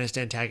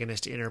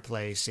protagonist-antagonist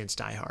interplay since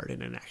Die Hard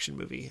in an action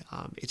movie.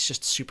 It's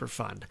just super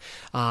fun.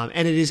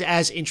 And it is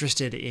as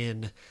interested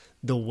in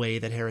the way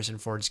that Harrison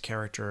Ford's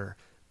character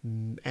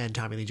and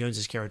Tommy Lee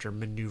Jones's character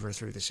maneuver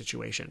through the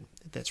situation.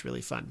 That's really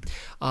fun.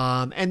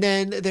 And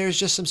then there's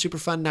just some super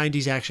fun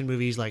 90s action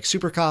movies like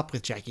Super Cop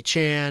with Jackie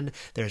Chan.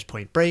 There's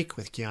Point Break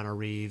with Keanu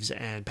Reeves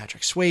and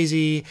Patrick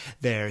Swayze.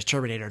 There's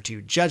Terminator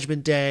 2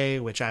 Judgment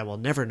Day, which I will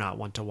never not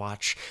want to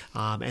watch.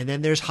 And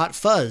then there's Hot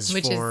Fuzz,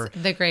 which is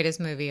the greatest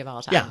movie of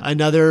all time. Yeah,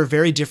 another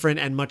very different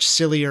and much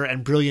sillier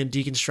and brilliant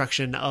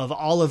deconstruction of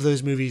all of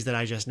those movies that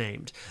I just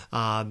named,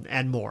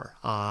 and more.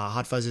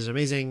 Hot Fuzz is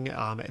amazing.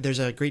 There's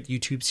a great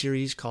YouTube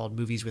series called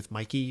Movies with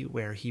Mikey,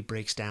 where he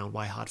breaks down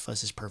why Hot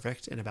Fuzz is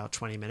perfect in about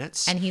 20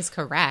 minutes. And he's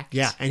correct.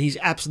 Yeah, and he's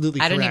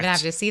absolutely correct. I don't even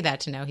have to see that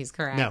to know he's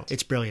correct. No,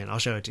 it's brilliant. I'll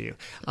show it to you.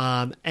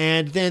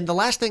 And then the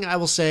last thing I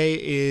will say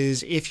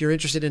is if you're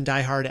interested in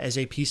Die Hard as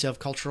a piece of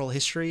cultural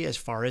history as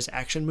far as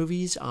action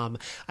movies,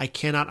 I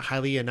cannot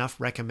highly enough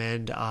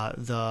recommend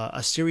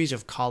a series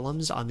of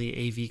columns on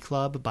the AV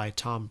Club by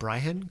Tom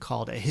Bryhan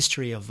called A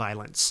History of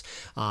Violence.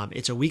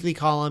 It's a weekly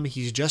column.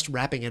 He's just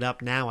wrapping it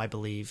up now, I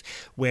believe,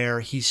 where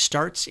he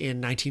starts in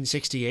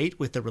 1968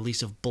 with the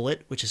release of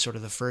Bullet, which is sort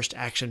of the first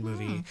action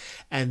movie,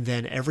 and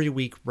then every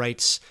week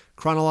writes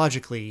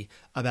chronologically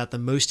about the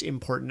most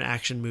important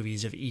action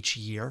movies of each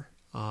year.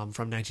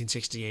 From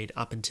 1968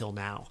 up until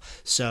now.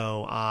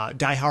 So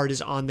Die Hard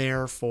is on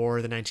there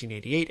for the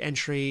 1988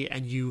 entry,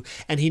 and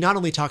he not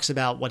only talks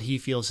about what he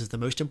feels is the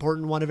most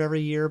important one of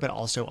every year, but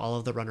also all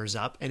of the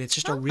runners-up. And it's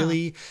just a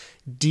really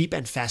deep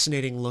and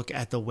fascinating look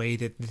at the way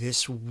that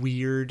this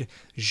weird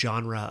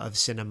genre of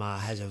cinema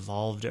has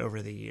evolved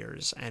over the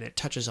years, and it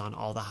touches on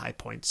all the high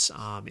points,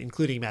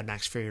 including Mad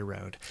Max Fury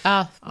Road.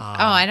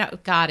 I know.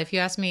 God, if you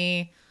ask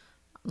me,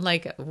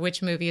 like,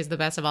 which movie is the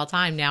best of all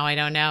time? Now I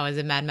don't know. Is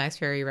it Mad Max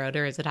Fury Road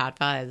or is it Hot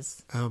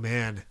Fuzz? Oh,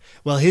 man.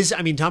 Well,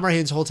 Tom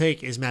Bryhan's whole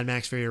take is Mad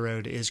Max Fury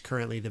Road is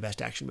currently the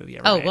best action movie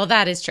ever made. Well,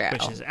 that is true.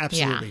 Which is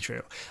absolutely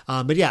true.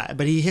 But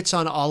he hits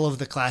on all of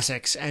the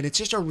classics, and it's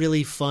just a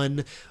really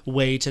fun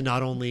way to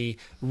not only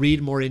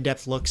read more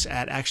in-depth looks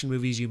at action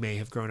movies you may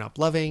have grown up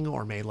loving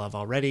or may love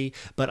already,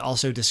 but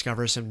also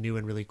discover some new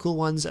and really cool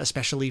ones,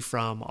 especially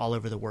from all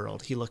over the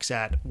world. He looks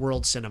at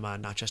world cinema,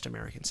 not just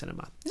American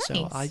cinema. Nice.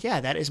 So,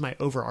 that is my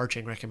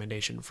overarching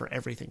recommendation for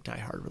everything Die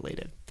Hard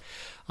related.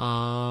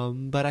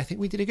 But I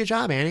think we did a good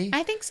job, Annie.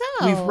 I think so.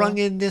 We've rung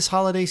in this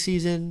holiday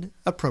season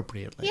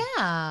appropriately.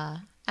 Yeah.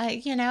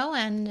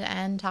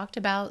 And talked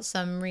about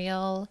some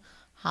real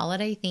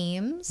holiday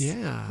themes.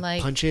 Yeah.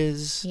 Like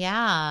punches.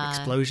 Yeah.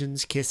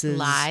 Explosions, kisses.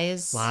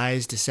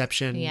 Lies,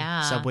 deception.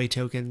 Yeah. Subway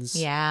tokens.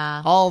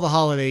 Yeah. All the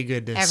holiday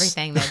goodness.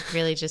 Everything that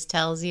really just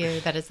tells you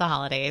that it's the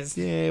holidays.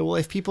 Yeah. Well,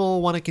 if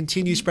people want to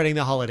continue spreading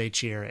the holiday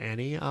cheer,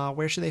 Annie,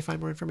 where should they find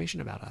more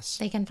information about us?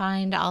 They can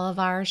find all of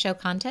our show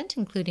content,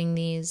 including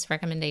these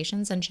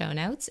recommendations and show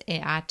notes,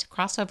 at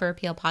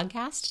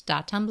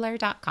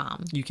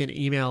crossoverappealpodcast.tumblr.com. You can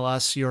email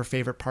us your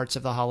favorite parts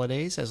of the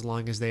holidays, as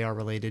long as they are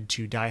related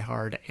to Die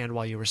Hard and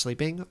While You Were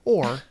Sleeping.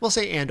 Or we'll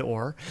say at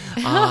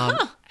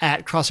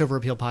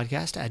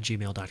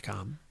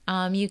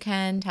crossoverappealpodcast@gmail.com. You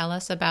can tell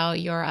us about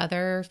your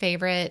other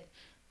favorite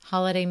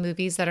holiday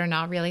movies that are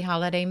not really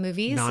holiday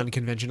movies.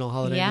 Non-conventional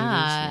holiday movies.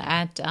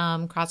 At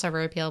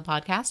Crossover Appeal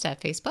Podcast at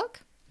Facebook.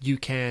 You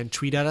can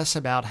tweet at us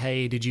about,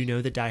 hey, did you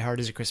know that Die Hard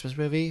is a Christmas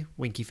movie?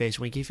 Winky face,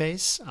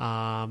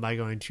 by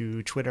going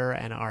to Twitter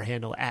and our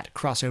handle at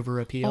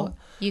Crossover Appeal.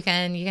 You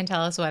can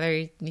tell us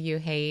whether you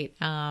hate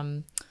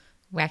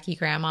wacky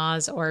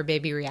grandmas or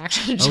baby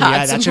reaction shots. Oh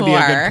yeah, that should be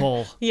a good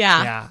poll.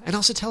 Yeah. And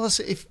also tell us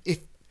if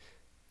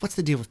what's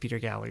the deal with Peter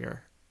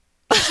Gallagher?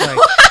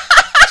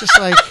 Just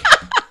like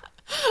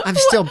I'm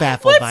still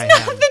baffled by him.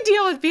 What's the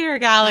deal with Peter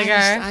Gallagher?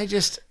 I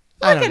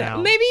don't know.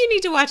 Maybe you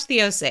need to watch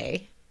The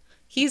OC.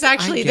 He's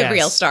actually the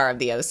real star of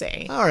The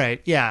OC. All right.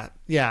 Yeah.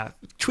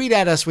 Tweet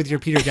at us with your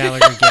Peter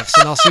Gallagher gifts,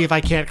 and I'll see if I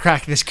can't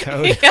crack this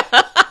code.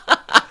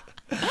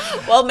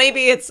 Well,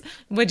 maybe it's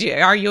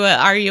are you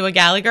a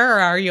Gallagher or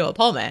are you a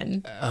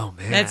Pullman? Oh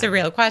man, that's a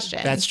real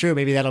question. That's true.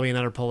 Maybe that'll be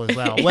another poll as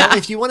well. Well,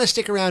 if you want to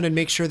stick around and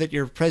make sure that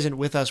you're present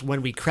with us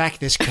when we crack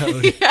this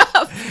code,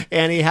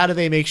 Annie, how do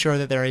they make sure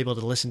that they're able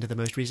to listen to the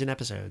most recent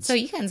episodes? So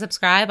you can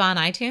subscribe on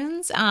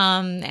iTunes,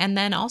 and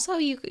then also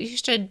you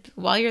should,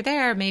 while you're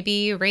there,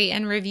 maybe rate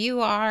and review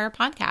our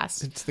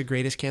podcast. It's the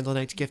greatest Candle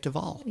Night's gift of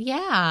all.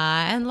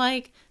 Yeah, and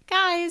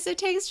guys, it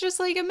takes just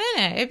a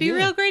minute. It'd be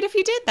real great if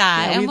you did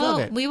that. Yeah, and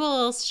we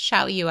will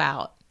shout you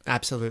out.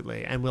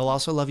 Absolutely. And we'll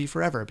also love you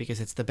forever, because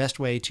it's the best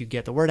way to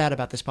get the word out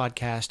about this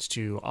podcast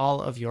to all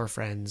of your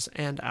friends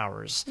and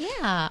ours.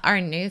 Yeah.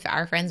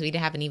 Our friends we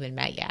haven't even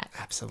met yet.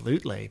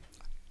 Absolutely.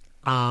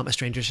 A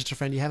stranger's just a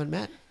friend you haven't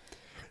met.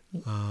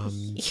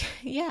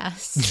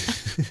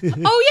 Yes.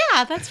 Oh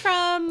yeah, that's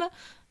from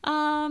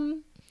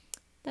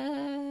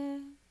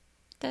the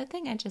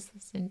thing I just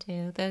listened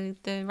to,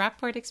 the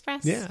Rockport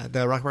Express. Yeah,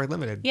 the Rockport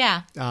Limited.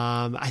 Yeah.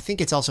 I think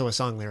it's also a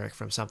song lyric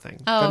from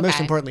something. Oh, but most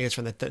importantly, it's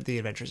from the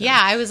Adventure Zone. Yeah,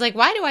 I was like,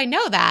 why do I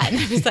know that? And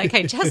I was like,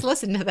 I just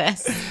listened to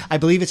this. I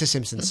believe it's a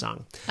Simpsons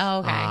song.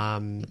 Oh,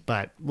 okay.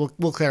 But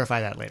we'll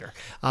clarify that later.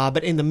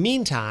 But in the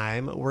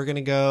meantime, we're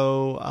gonna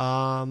go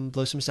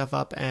blow some stuff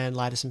up and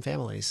lie to some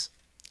families.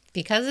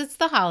 Because it's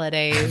the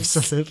holidays.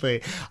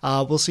 Absolutely.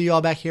 We'll see you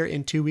all back here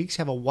in 2 weeks.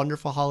 Have a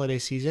wonderful holiday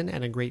season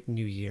and a great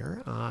new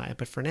year.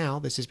 But for now,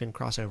 this has been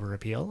Crossover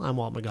Appeal. I'm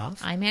Walt McGough.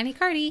 I'm Annie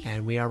Carty.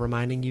 And we are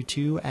reminding you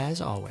to, as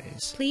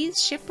always,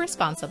 please ship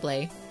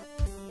responsibly.